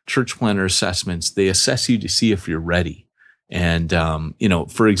assessments, church planter assessments, they assess you to see if you're ready. And, you know,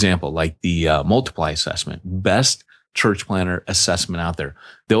 for example, like the multiply assessment, best church planter assessment out there.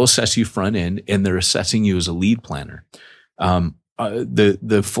 They'll assess you front end, and they're assessing you as a lead planter.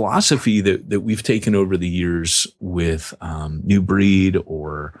 The philosophy that we've taken over the years with New Breed,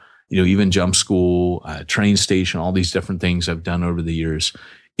 or, you know, even Jump School, Train Station, all these different things I've done over the years,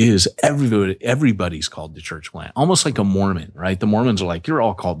 is everybody's called to church plant, almost like a Mormon, right? The Mormons are like, you're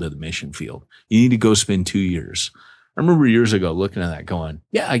all called to the mission field. You need to go spend 2 years. I remember years ago looking at that going,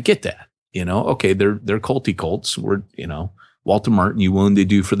 yeah, I get that. You know, okay, they're culty cults. We're, you know, Walter Martin, you willing to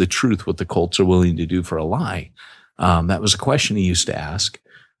do for the truth what the cults are willing to do for a lie? That was a question he used to ask.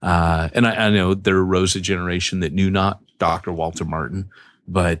 And I know there arose a generation that knew not Dr. Walter Martin,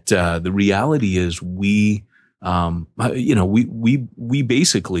 but the reality is we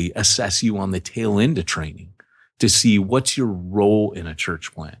basically assess you on the tail end of training to see what's your role in a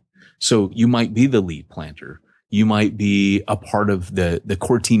church plant. So you might be the lead planter. You might be a part of the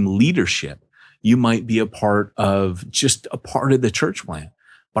core team leadership. You might be a part of the church plant.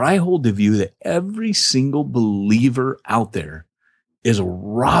 But I hold the view that every single believer out there is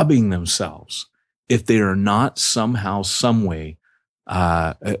robbing themselves if they are not somehow, some way,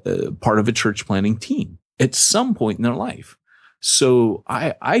 part of a church planting team at some point in their life. So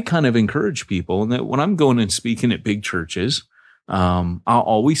I kind of encourage people, and that when I'm going and speaking at big churches, I'll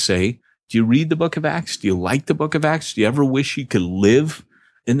always say, do you read the book of Acts? Do you like the book of Acts? Do you ever wish you could live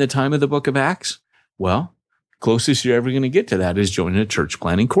in the time of the book of Acts? Well, closest you're ever going to get to that is joining a church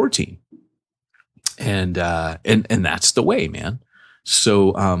planting core team. And that's the way, man.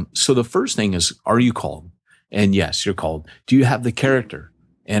 So the first thing is, are you called? And yes, you're called. Do you have the character?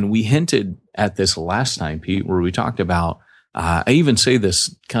 And we hinted at this last time, Pete, where we talked about I even say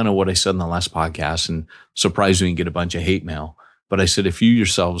this kind of what I said in the last podcast, and surprised we can get a bunch of hate mail. But I said, if you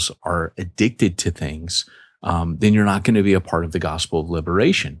yourselves are addicted to things, then you're not going to be a part of the gospel of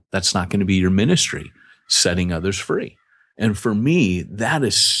liberation. That's not going to be your ministry, setting others free. And for me, that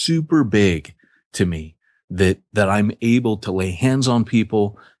is super big to me, that I'm able to lay hands on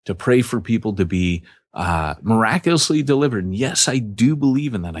people, to pray for people to be miraculously delivered. And yes, I do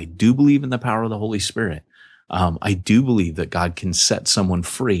believe in that. I do believe in the power of the Holy Spirit. I do believe that God can set someone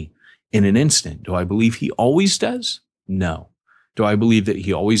free in an instant. Do I believe he always does? No. Do I believe that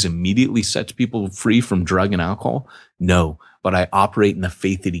he always immediately sets people free from drug and alcohol? No. But I operate in the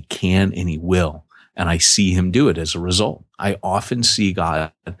faith that he can and he will. And I see him do it as a result. I often see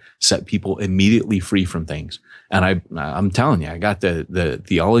God set people immediately free from things. And I'm telling you, I got the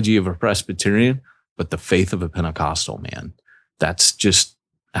theology of a Presbyterian, but the faith of a Pentecostal, man. That's just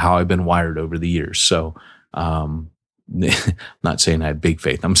how I've been wired over the years. So, I'm not saying I have big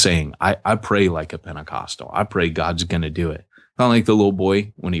faith. I'm saying I pray like a Pentecostal. I pray God's going to do it. Not like the little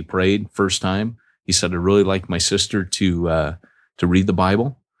boy when he prayed first time. He said, "I really like my sister to read the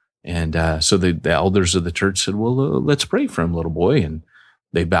Bible." And so the elders of the church said, "Well, let's pray for him, little boy." And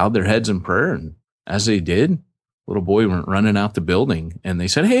they bowed their heads in prayer. And as they did, little boy went running out the building. And they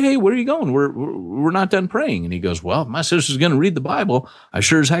said, "Hey, where are you going? We're not done praying." And he goes, "Well, if my sister's going to read the Bible, I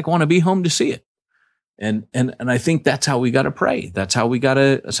sure as heck want to be home to see it." And I think that's how we got to pray. That's how we got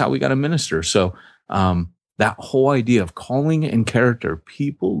to minister. So that whole idea of calling and character,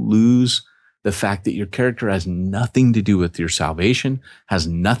 people lose the fact that your character has nothing to do with your salvation, has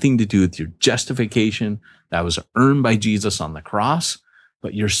nothing to do with your justification that was earned by Jesus on the cross,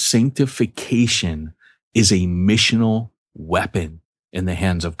 but your sanctification is a missional weapon in the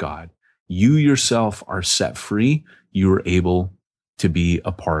hands of God. You yourself are set free. You are able to be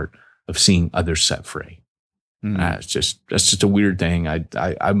a part of seeing others set free. That's just a weird thing.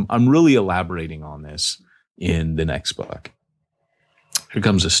 I'm really elaborating on this in the next book. Here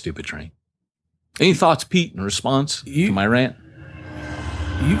comes a stupid train. Any thoughts, Pete, in response to my rant?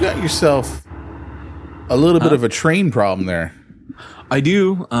 You got yourself a little bit of a train problem there. I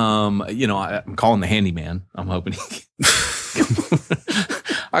do. I'm calling the handyman. I'm hoping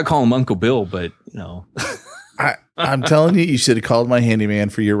I call him Uncle Bill, but I'm telling you, you should have called my handyman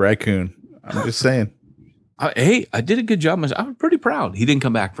for your raccoon. I'm just saying. Hey, I did a good job. I was pretty proud. He didn't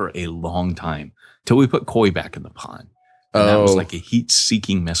come back for a long time till we put koi back in the pond. And that was like a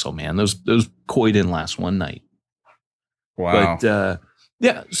heat-seeking missile, man. Those koi didn't last one night. Wow. But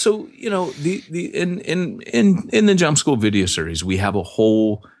yeah, so in the Jump School video series, we have a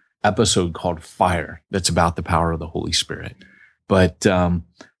whole episode called Fire that's about the power of the Holy Spirit. But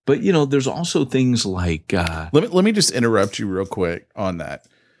there's also things like let me just interrupt you real quick on that.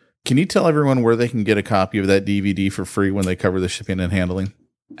 Can you tell everyone where they can get a copy of that DVD for free when they cover the shipping and handling?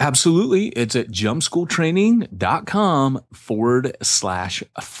 Absolutely. It's at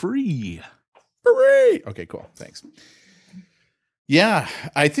jumpschooltraining.com/free. Hooray! Okay, cool. Thanks. Yeah,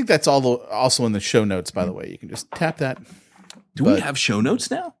 I think that's also in the show notes, by the way. You can just tap that. Do we have show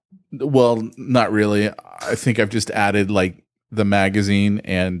notes now? Well, not really. I think I've just added like the magazine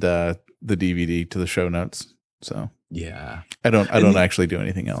and the DVD to the show notes. So yeah, I don't actually do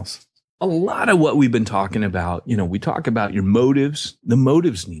anything else. A lot of what we've been talking about, we talk about your motives. The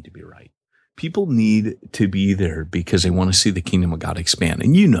motives need to be right. People need to be there because they want to see the kingdom of God expand.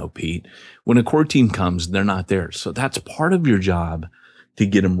 And Pete, when a core team comes, they're not there. So that's part of your job to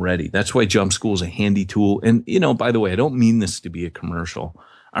get them ready. That's why Jump School is a handy tool. And, by the way, I don't mean this to be a commercial.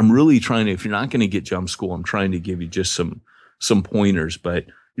 I'm really trying to, if you're not going to get Jump School, I'm trying to give you just some pointers, but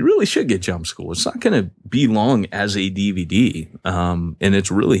you really should get Jump School. It's not going to be long as a DVD. And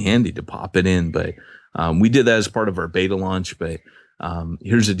it's really handy to pop it in. But we did that as part of our beta launch. But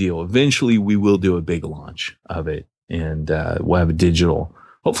here's the deal. Eventually, we will do a big launch of it. And we'll have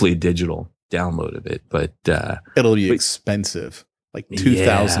hopefully a digital download of it. But it'll be expensive, like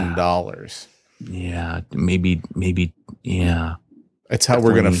 $2,000. Yeah, maybe. Yeah. That's how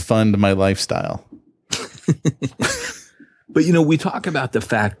we're going to fund my lifestyle. But, we talk about the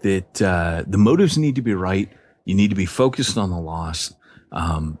fact that the motives need to be right. You need to be focused on the lost.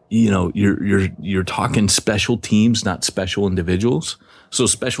 You're talking special teams, not special individuals. So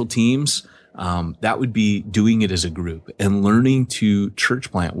special teams, that would be doing it as a group and learning to church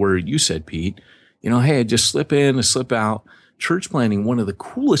plant where you said, Pete, hey, I just slip in, I slip out. Church planting, one of the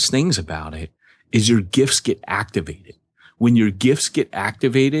coolest things about it is your gifts get activated. When your gifts get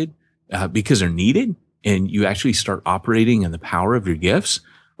activated because they're needed, and you actually start operating in the power of your gifts,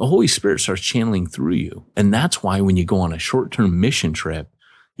 the Holy Spirit starts channeling through you. And that's why when you go on a short-term mission trip,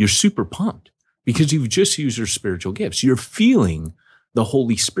 you're super pumped because you've just used your spiritual gifts. You're feeling the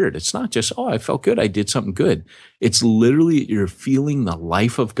Holy Spirit. It's not just, oh, I felt good, I did something good. It's literally you're feeling the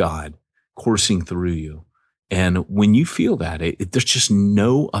life of God coursing through you. And when you feel that, there's just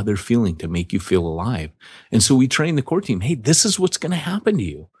no other feeling to make you feel alive. And so we train the core team, hey, this is what's going to happen to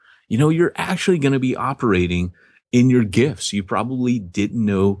you. You're actually going to be operating in your gifts. You probably didn't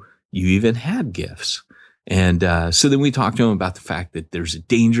know you even had gifts. And so then we talked to them about the fact that there's a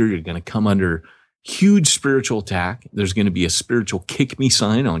danger. You're going to come under huge spiritual attack. There's going to be a spiritual kick me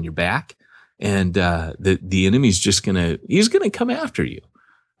sign on your back. And the enemy's just he's going to come after you.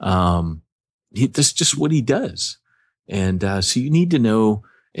 That's just what he does. And so you need to know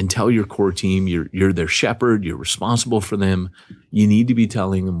and tell your core team you're their shepherd. You're responsible for them. You need to be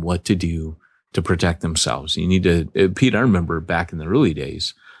telling them what to do to protect themselves. You need to, Pete, I remember back in the early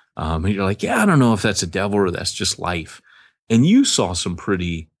days, and you're like, yeah, I don't know if that's a devil or that's just life. And you saw some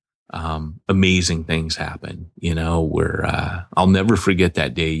pretty amazing things happen, where I'll never forget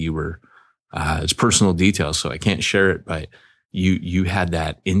that day you were, it's personal details, so I can't share it, but you had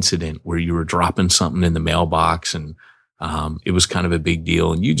that incident where you were dropping something in the mailbox and it was kind of a big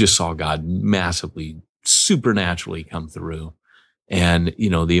deal, and you just saw God massively, supernaturally come through. And,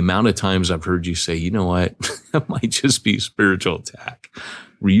 the amount of times I've heard you say, you know what, that might just be spiritual attack,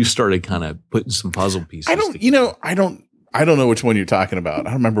 where you started kind of putting some puzzle pieces. I don't know which one you're talking about. I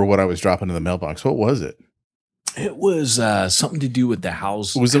don't remember what I was dropping in the mailbox. What was it? It was something to do with the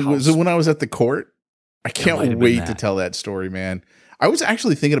house. Was it when I was at the court? I can't wait to tell that story, man. I was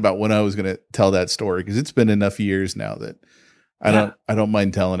actually thinking about when I was going to tell that story, because it's been enough years now that I don't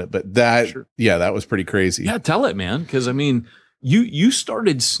mind telling it. But that was pretty crazy. Yeah, tell it, man. Because you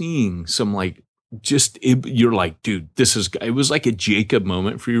started seeing some you're like, dude, it was like a Jacob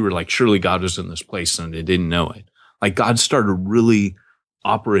moment for you. Where like, surely God was in this place and they didn't know it. Like God started really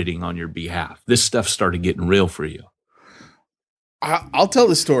operating on your behalf. This stuff started getting real for you. I'll tell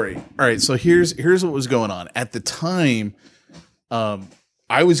the story. All right. So here's what was going on at the time.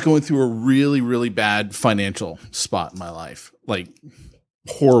 I was going through a really, really bad financial spot in my life, like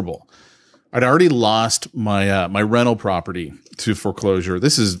horrible. I'd already lost my my rental property to foreclosure.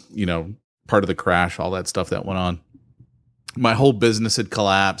 This is, part of the crash, all that stuff that went on. My whole business had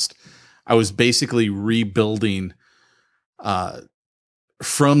collapsed. I was basically rebuilding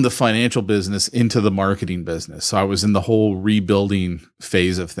from the financial business into the marketing business. So I was in the whole rebuilding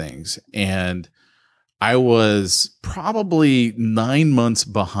phase of things. And I was probably 9 months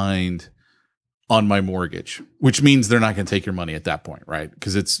behind on my mortgage, which means they're not going to take your money at that point, right?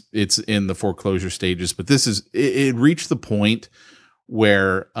 Because it's in the foreclosure stages. But it reached the point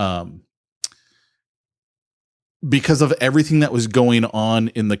where because of everything that was going on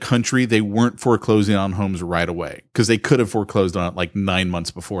in the country, they weren't foreclosing on homes right away, because they could have foreclosed on it like 9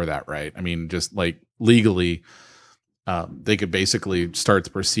 months before that, right? I mean, just like legally, they could basically start the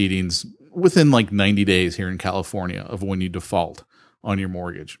proceedings within like 90 days here in California of when you default on your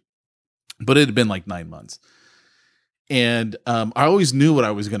mortgage. But it had been like 9 months. And I always knew what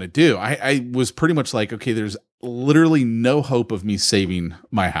I was going to do. I was pretty much like, okay, there's literally no hope of me saving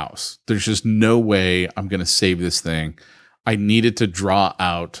my house. There's just no way I'm going to save this thing. I needed to draw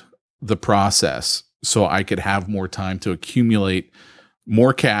out the process so I could have more time to accumulate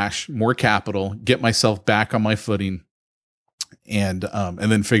more cash, more capital, get myself back on my footing, and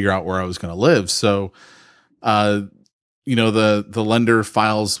then figure out where I was going to live. So, the lender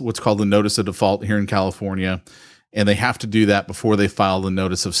files what's called the notice of default here in California. And they have to do that before they file the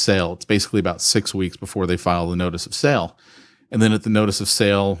notice of sale. It's basically about 6 weeks before they file the notice of sale. And then at the notice of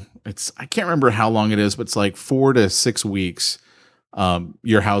sale, I can't remember how long it is, but it's like 4 to 6 weeks.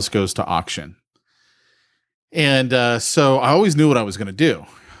 Your house goes to auction. And so I always knew what I was going to do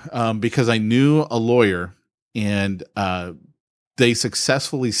because I knew a lawyer, and they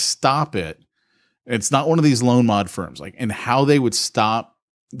successfully stop it. It's not one of these loan mod firms, and how they would stop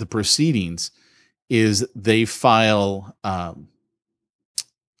the proceedings is they file a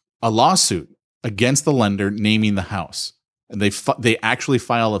lawsuit against the lender naming the house. And they actually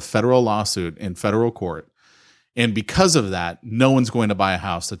file a federal lawsuit in federal court. And because of that, no one's going to buy a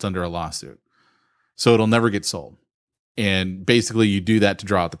house that's under a lawsuit. So it'll never get sold. And basically you do that to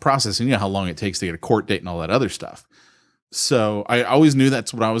draw out the process. And you know how long it takes to get a court date and all that other stuff. So I always knew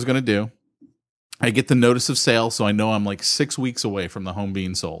that's what I was going to do. I get the notice of sale, so I know I'm like 6 weeks away from the home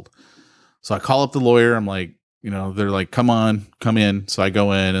being sold. So I call up the lawyer. I'm like, they're like, come in. So I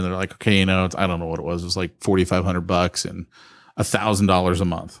go in, and they're like, okay, I don't know what it was. It was like $4,500 and $1,000 a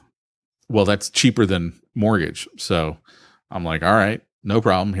month. Well, that's cheaper than mortgage. So I'm like, all right, no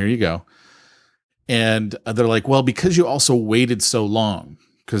problem. Here you go. And they're like, well, because you also waited so long,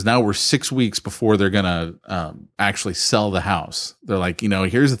 because now we're 6 weeks before they're going to actually sell the house. They're like,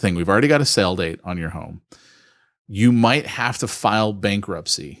 here's the thing. We've already got a sale date on your home. You might have to file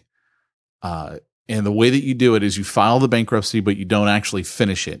bankruptcy. And the way that you do it is you file the bankruptcy, but you don't actually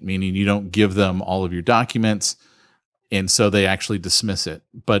finish it, meaning you don't give them all of your documents. And so they actually dismiss it.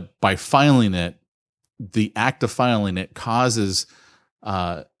 But by filing it, the act of filing it causes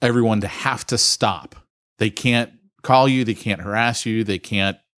everyone to have to stop. They can't call you. They can't harass you. They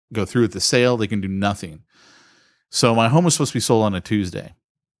can't go through with the sale. They can do nothing. So my home was supposed to be sold on a Tuesday.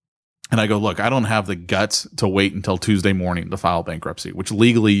 And I go, look, I don't have the guts to wait until Tuesday morning to file bankruptcy, which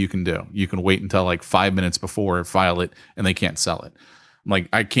legally you can do. You can wait until like 5 minutes before, file it, and they can't sell it. I'm like,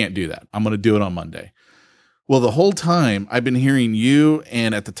 I can't do that. I'm going to do it on Monday. Well, the whole time I've been hearing you,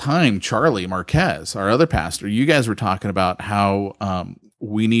 and at the time, Charlie Marquez, our other pastor, you guys were talking about how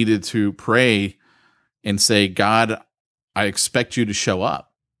we needed to pray and say, God, I expect you to show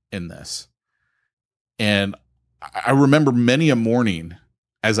up in this. And I remember many a morning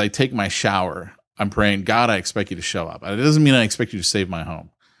as I take my shower, I'm praying, God, I expect you to show up. It doesn't mean I expect you to save my home.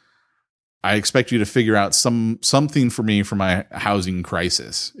 I expect you to figure out something for me for my housing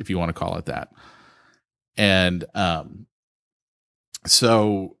crisis, if you want to call it that. And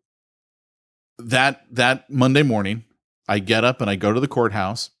so that Monday morning, I get up and I go to the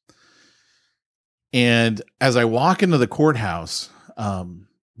courthouse. And as I walk into the courthouse,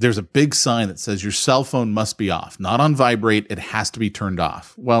 there's a big sign that says your cell phone must be off, not on vibrate. It has to be turned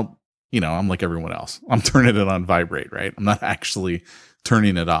off. Well, I'm like everyone else. I'm turning it on vibrate, right? I'm not actually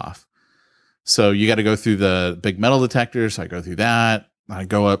turning it off. So you got to go through the big metal detector. So I go through that. I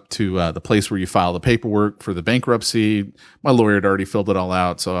go up to the place where you file the paperwork for the bankruptcy. My lawyer had already filled it all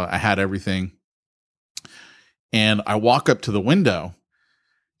out, so I had everything. And I walk up to the window,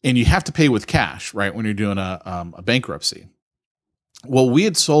 and you have to pay with cash, right, when you're doing a bankruptcy. Well, we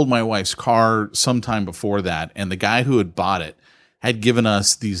had sold my wife's car sometime before that, and the guy who had bought it had given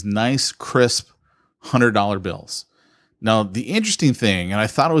us these nice, crisp $100 bills. Now, the interesting thing, and I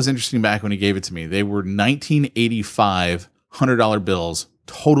thought it was interesting back when he gave it to me, they were 1985 $100 bills,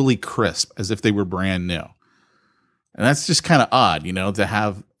 totally crisp, as if they were brand new. And that's just kind of odd, to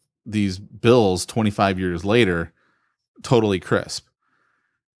have these bills 25 years later, totally crisp.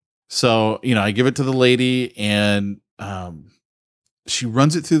 So, I give it to the lady, and she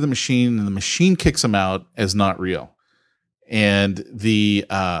runs it through the machine, and the machine kicks them out as not real. And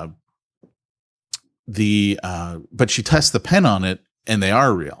but she tests the pen on it, and they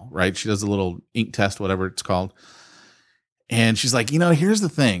are real, right? She does a little ink test, whatever it's called. And she's like, here's the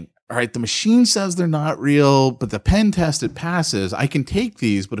thing. All right, the machine says they're not real, but the pen test, it passes. I can take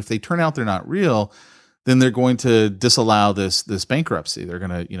these, but if they turn out they're not real, then they're going to disallow this bankruptcy. They're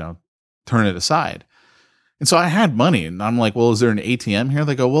going to, turn it aside. And so I had money, and I'm like, well, is there an ATM here?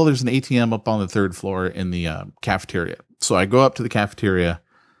 They go, well, there's an ATM up on the third floor in the cafeteria. So I go up to the cafeteria,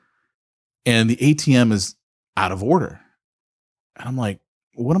 and the ATM is out of order. And I'm like,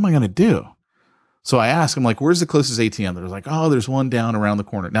 what am I going to do? So I asked, I'm like, where's the closest ATM? They're like, oh, there's one down around the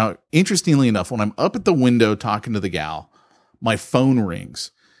corner. Now, interestingly enough, when I'm up at the window talking to the gal, my phone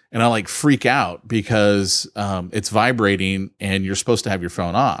rings, and I freak out because it's vibrating and you're supposed to have your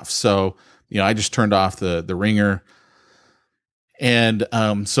phone off. So, I just turned off the ringer. And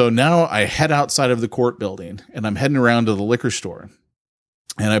so now I head outside of the court building, and I'm heading around to the liquor store,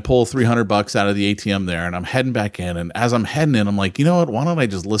 and I pull $300 out of the ATM there, and I'm heading back in. And as I'm heading in, I'm like, you know what? Why don't I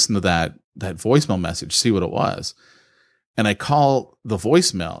just listen to that voicemail message, see what it was? And I call the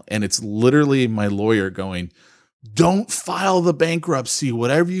voicemail, and it's literally my lawyer going, don't file the bankruptcy.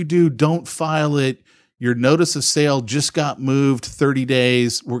 Whatever you do, don't file it. Your notice of sale just got moved 30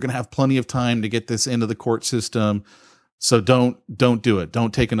 days. We're going to have plenty of time to get this into the court system. So don't do it.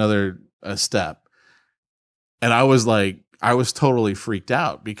 Don't take another step. And I was totally freaked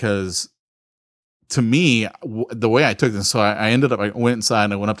out, because to me, the way I took this, so I went inside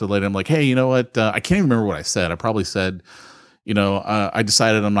and I went up to the lady. I'm like, hey, you know what? I can't even remember what I said. I probably said, I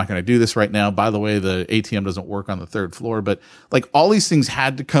decided I'm not going to do this right now. By the way, the ATM doesn't work on the third floor. But all these things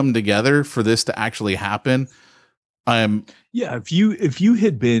had to come together for this to actually happen. If you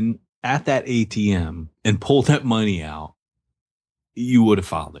had been at that ATM and pulled that money out, you would have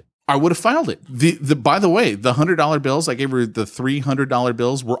filed it. I would have filed it. By the way, the $100 bills, I gave her the $300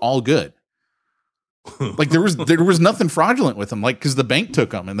 bills, were all good. There was nothing fraudulent with them, because the bank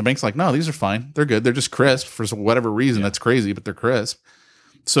took them, and the bank's like, no, these are fine. They're good. They're just crisp for whatever reason. Yeah. That's crazy, but they're crisp.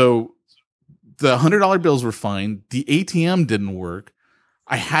 So the $100 bills were fine. The ATM didn't work.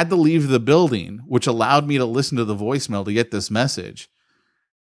 I had to leave the building, which allowed me to listen to the voicemail to get this message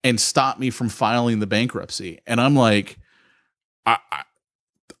and stop me from filing the bankruptcy. And I'm like,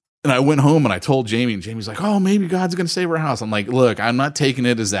 And I went home and I told Jamie, and Jamie's like, oh, maybe God's going to save our house. I'm like, look, I'm not taking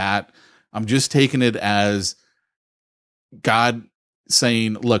it as that. I'm just taking it as God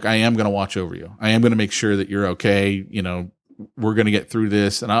saying, look, I am going to watch over you. I am going to make sure that you're okay. You know, we're going to get through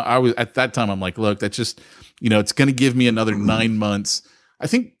this. And I was at that time, I'm like, look, that's just, you know, it's going to give me another 9 months. I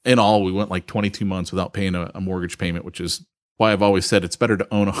think in all, we went like 22 months without paying a mortgage payment, which is why I've always said it's better to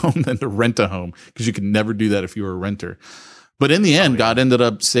own a home than to rent a home, because you can never do that if you were a renter. But in the end, God ended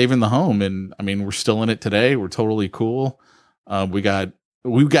up saving the home. And I mean, we're still in it today. We're totally cool. We've got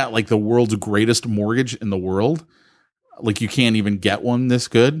like the world's greatest mortgage in the world. Like, you can't even get one this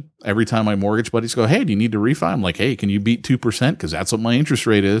good. Every time my mortgage buddies go, hey, do you need to refi? I'm like, hey, can you beat 2%? Because that's what my interest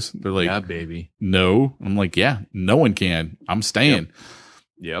rate is. They're like, yeah, baby. No. I'm like, yeah, no one can. I'm staying.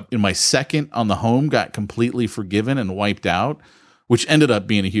 Yep. And my second on the home got completely forgiven and wiped out, which ended up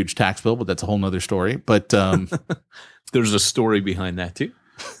being a huge tax bill, but that's a whole nother story. But there's a story behind that too.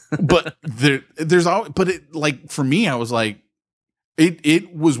 But there's always, but it, like, for me, I was like,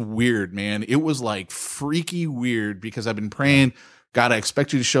 it was weird, man. It was like freaky weird, because I've been praying, God, I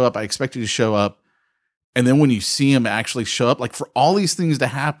expect you to show up. I expect you to show up. And then when you see him actually show up, like, for all these things to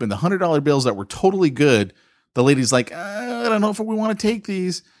happen, the $100 bills that were totally good, the lady's like, I don't know if we want to take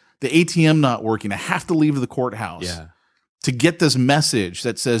these. The ATM not working. I have to leave the courthouse to get this message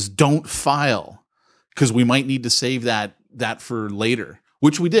that says, don't file, because we might need to save that for later,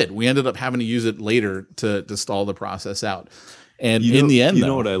 which we did. We ended up having to use it later to stall the process out. And in the end, you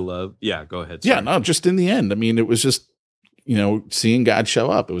know what I love? Yeah, go ahead. Sorry. Yeah, no, just in the end. I mean, it was just, you know, seeing God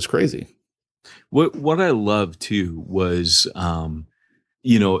show up. It was crazy. What I love too was,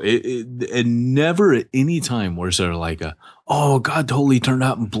 you know, it never at any time was there like oh, God totally turned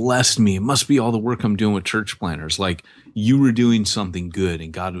out and blessed me. It must be all the work I'm doing with church planners. Like, you were doing something good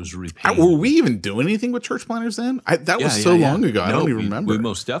and God was repaying. Were we even doing anything with church planners then? That was so long ago. I don't even remember. We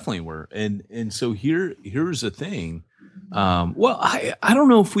most definitely were. And so here's the thing. Well, I don't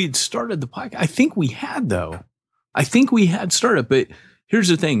know if we had started the podcast. I think we had, though. I think we had started. But here's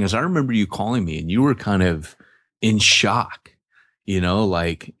the thing, is I remember you calling me and you were kind of in shock, you know,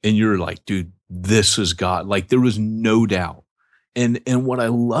 like, and you're like, dude, this is God. Like, there was no doubt. And what I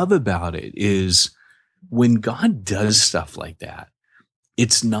love about it is when God does stuff like that,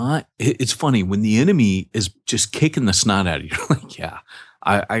 it's funny when the enemy is just kicking the snot out of you. You're like, yeah,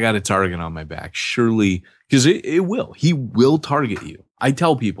 I got a target on my back. Surely, because he will target you. I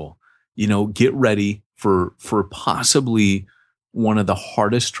tell people, you know, get ready for possibly one of the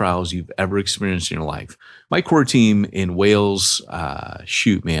hardest trials you've ever experienced in your life. My core team in Wales,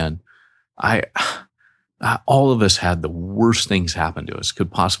 shoot, man, all of us had the worst things happen to us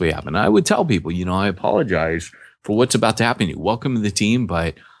could possibly happen. I would tell people, you know, I apologize for what's about to happen to you. Welcome to the team,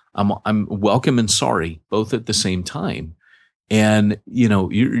 but I'm welcome and sorry both at the same time. And, you know,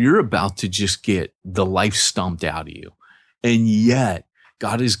 you're about to just get the life stomped out of you. And yet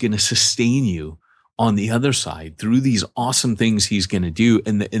God is going to sustain you on the other side through these awesome things he's going to do.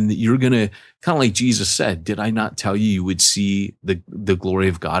 And you're going to, kind of like Jesus said, did I not tell you you would see the glory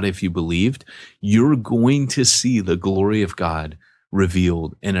of God if you believed? You're going to see the glory of God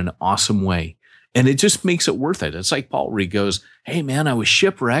revealed in an awesome way. And it just makes it worth it. It's like Paul, where he goes, hey man, I was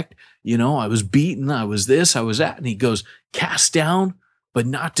shipwrecked. You know, I was beaten. I was this, I was that. And he goes, cast down, but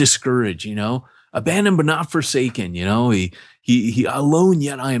not discouraged, you know, abandoned, but not forsaken. You know, he alone,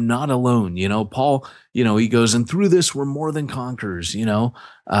 yet I am not alone. You know, Paul, you know, he goes, and through this, we're more than conquerors. You know,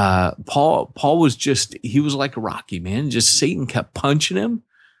 Paul was he was like a Rocky, man. Just Satan kept punching him.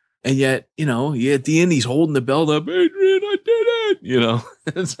 And yet, you know, at the end, he's holding the belt up. Adrian, I did it. You know,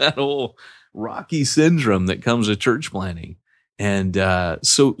 it's that whole Rocky syndrome that comes with church planning. And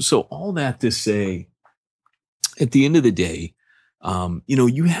so all that to say, at the end of the day, you know,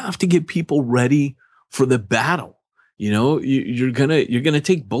 you have to get people ready for the battle. You know, you're gonna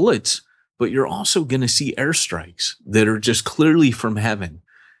take bullets, but you're also gonna see airstrikes that are just clearly from heaven,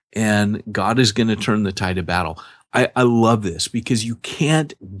 and God is gonna turn the tide of battle. I love this because you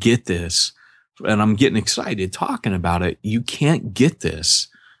can't get this, and I'm getting excited talking about it. You can't get this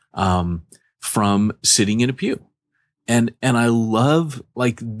from sitting in a pew. And I love,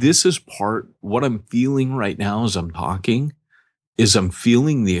 like, this is what I'm feeling right now as I'm talking, is I'm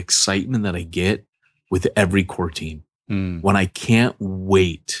feeling the excitement that I get with every core team when I can't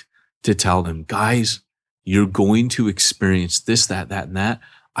wait to tell them, guys, you're going to experience this, that, and that.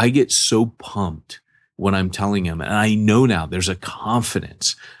 I get so pumped when I'm telling them. And I know now there's a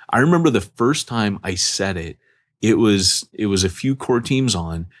confidence. I remember the first time I said it, it was a few core teams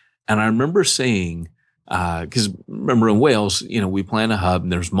on. And I remember saying, because remember in Wales, you know, we plan a hub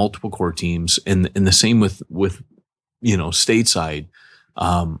and there's multiple core teams, and the same with you know, stateside.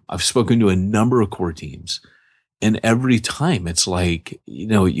 I've spoken to a number of core teams, and every time it's like,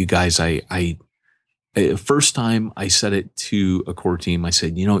 you guys, first time I said it to a core team, I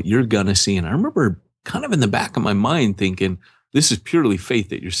said, you're going to see, and I remember kind of in the back of my mind thinking, this is purely faith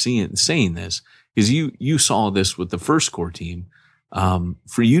that you're saying this, because you saw this with the first core team.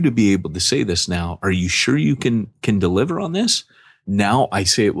 For you to be able to say this now, are you sure you can deliver on this? Now I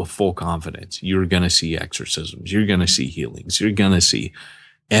say it with full confidence. You're going to see exorcisms. You're going to see healings. You're going to see.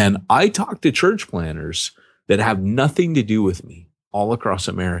 And I talk to church planners that have nothing to do with me all across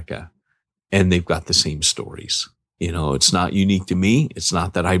America, and they've got the same stories. It's not unique to me. It's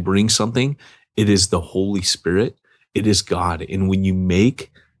not that I bring something. It is the Holy Spirit. It is God. And when you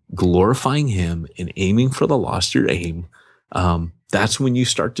make glorifying him and aiming for the lost your aim, that's when you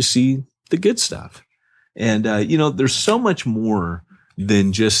start to see the good stuff. And, there's so much more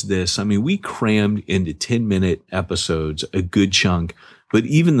than just this. I mean, we crammed into 10-minute episodes a good chunk, but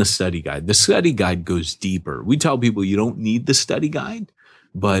even the study guide goes deeper. We tell people you don't need the study guide,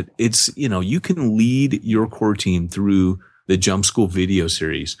 but it's, you can lead your core team through the Jump School video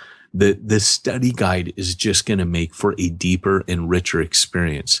series. The study guide is just going to make for a deeper and richer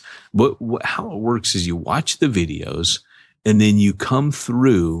experience. But how it works is you watch the videos and then you come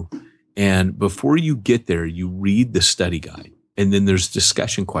through, and before you get there, you read the study guide, and then there's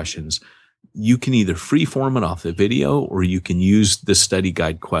discussion questions. You can either free form it off the video, or you can use the study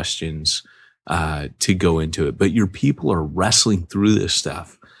guide questions to go into it. But your people are wrestling through this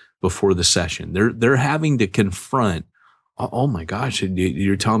stuff before the session. They're having to confront, oh my gosh,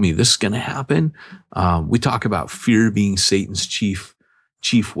 you're telling me this is going to happen? We talk about fear being Satan's chief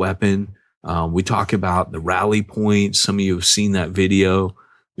weapon. We talk about the rally point. Some of you have seen that video.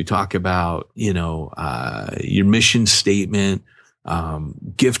 We talk about, your mission statement,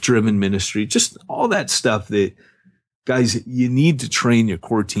 gift-driven ministry, just all that stuff that, guys, you need to train your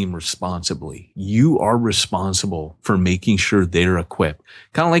core team responsibly. You are responsible for making sure they're equipped,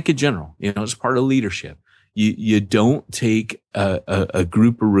 kind of like a general, as part of leadership. You don't take a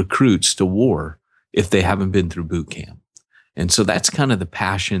group of recruits to war if they haven't been through boot camp. And so that's kind of the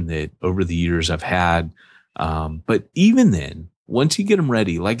passion that over the years I've had. But even then, once you get them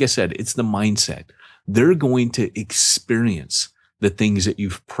ready, like I said, it's the mindset. They're going to experience the things that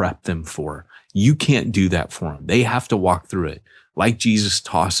you've prepped them for. You can't do that for them. They have to walk through it. Like Jesus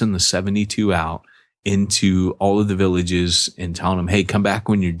tossing the 72 out into all of the villages and telling them, hey, come back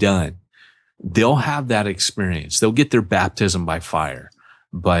when you're done. They'll have that experience. They'll get their baptism by fire.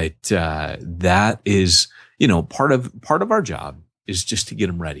 But that is, part of our job is just to get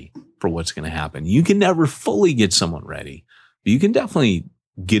them ready for what's going to happen. You can never fully get someone ready, but you can definitely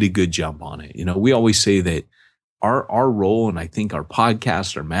get a good jump on it. We always say that our role, and I think our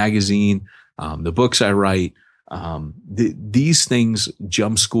podcast, our magazine, the books I write, these things,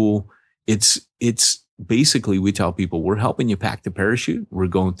 Jump School, it's basically, we tell people we're helping you pack the parachute. We're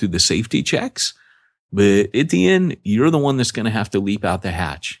going through the safety checks, but at the end, you're the one that's going to have to leap out the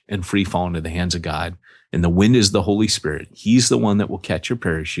hatch and free fall into the hands of God. And the wind is the Holy Spirit. He's the one that will catch your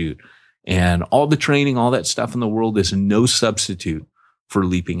parachute. And all the training, all that stuff in the world is no substitute for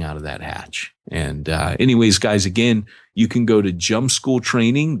leaping out of that hatch. And anyways, guys, again, you can go to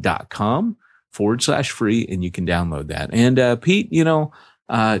jumpschooltraining.com/free, and you can download that. And Pete,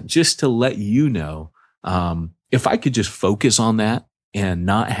 just to let you know, if I could just focus on that and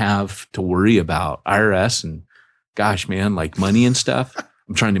not have to worry about IRS and, gosh, man, like money and stuff.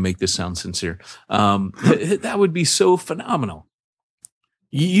 I'm trying to make this sound sincere. That would be so phenomenal.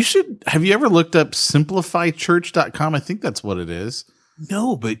 You should. Have you ever looked up simplifychurch.com? I think that's what it is.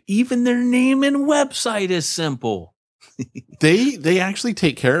 No, but even their name and website is simple. They actually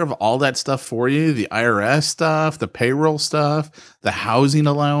take care of all that stuff for you. The IRS stuff, the payroll stuff, the housing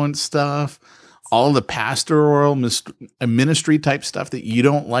allowance stuff, all the pastoral ministry type stuff that you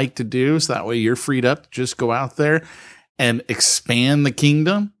don't like to do. So that way you're freed up to just go out there and expand the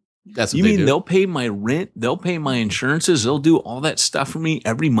kingdom. That's what you they mean do. They'll pay my rent, they'll pay my insurances, they'll do all that stuff for me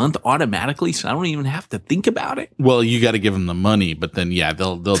every month automatically, so I don't even have to think about it? Well, you got to give them the money, but then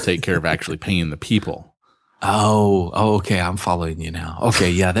they'll take care of actually paying the people. Oh, okay, I'm following you now. Okay,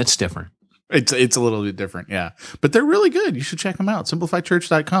 yeah, that's different. It's a little bit different, yeah. But they're really good. You should check them out.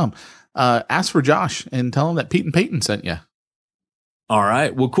 Simplifychurch.com. Ask for Josh and tell him that Pete and Peyton sent you. All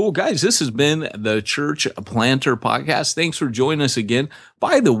right. Well, cool, guys. This has been the Church Planter Podcast. Thanks for joining us again.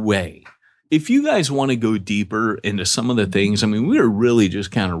 By the way, if you guys want to go deeper into some of the things, I mean, we are really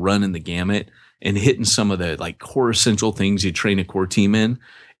just kind of running the gamut and hitting some of the core essential things you train a core team in.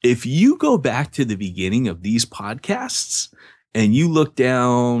 If you go back to the beginning of these podcasts and you look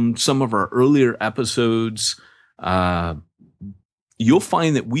down some of our earlier episodes, you'll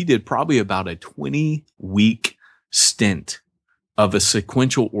find that we did probably about a 20-week stint of a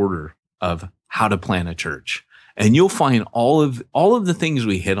sequential order of how to plant a church. And you'll find all of the things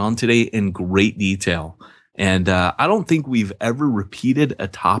we hit on today in great detail. And I don't think we've ever repeated a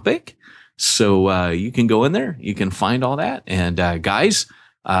topic. So you can go in there, you can find all that. And guys,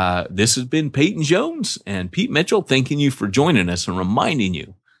 this has been Peyton Jones and Pete Mitchell thanking you for joining us and reminding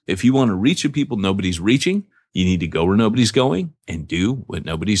you, if you want to reach the people nobody's reaching, you need to go where nobody's going and do what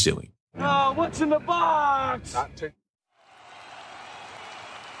nobody's doing. Oh, what's in the box?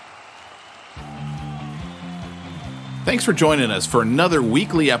 Thanks for joining us for another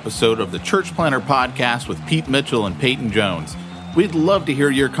weekly episode of the Church Planter Podcast with Pete Mitchell and Peyton Jones. We'd love to hear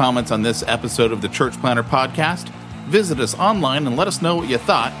your comments on this episode of the Church Planter Podcast. Visit us online and let us know what you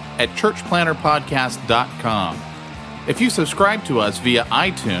thought at churchplanterpodcast.com. If you subscribe to us via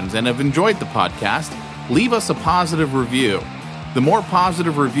iTunes and have enjoyed the podcast, leave us a positive review. The more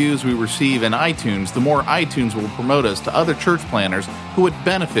positive reviews we receive in iTunes, the more iTunes will promote us to other church planners who would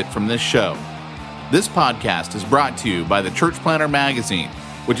benefit from this show. This podcast is brought to you by the Church Planter Magazine,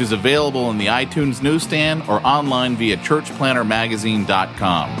 which is available in the iTunes newsstand or online via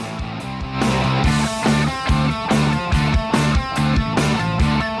churchplantermagazine.com.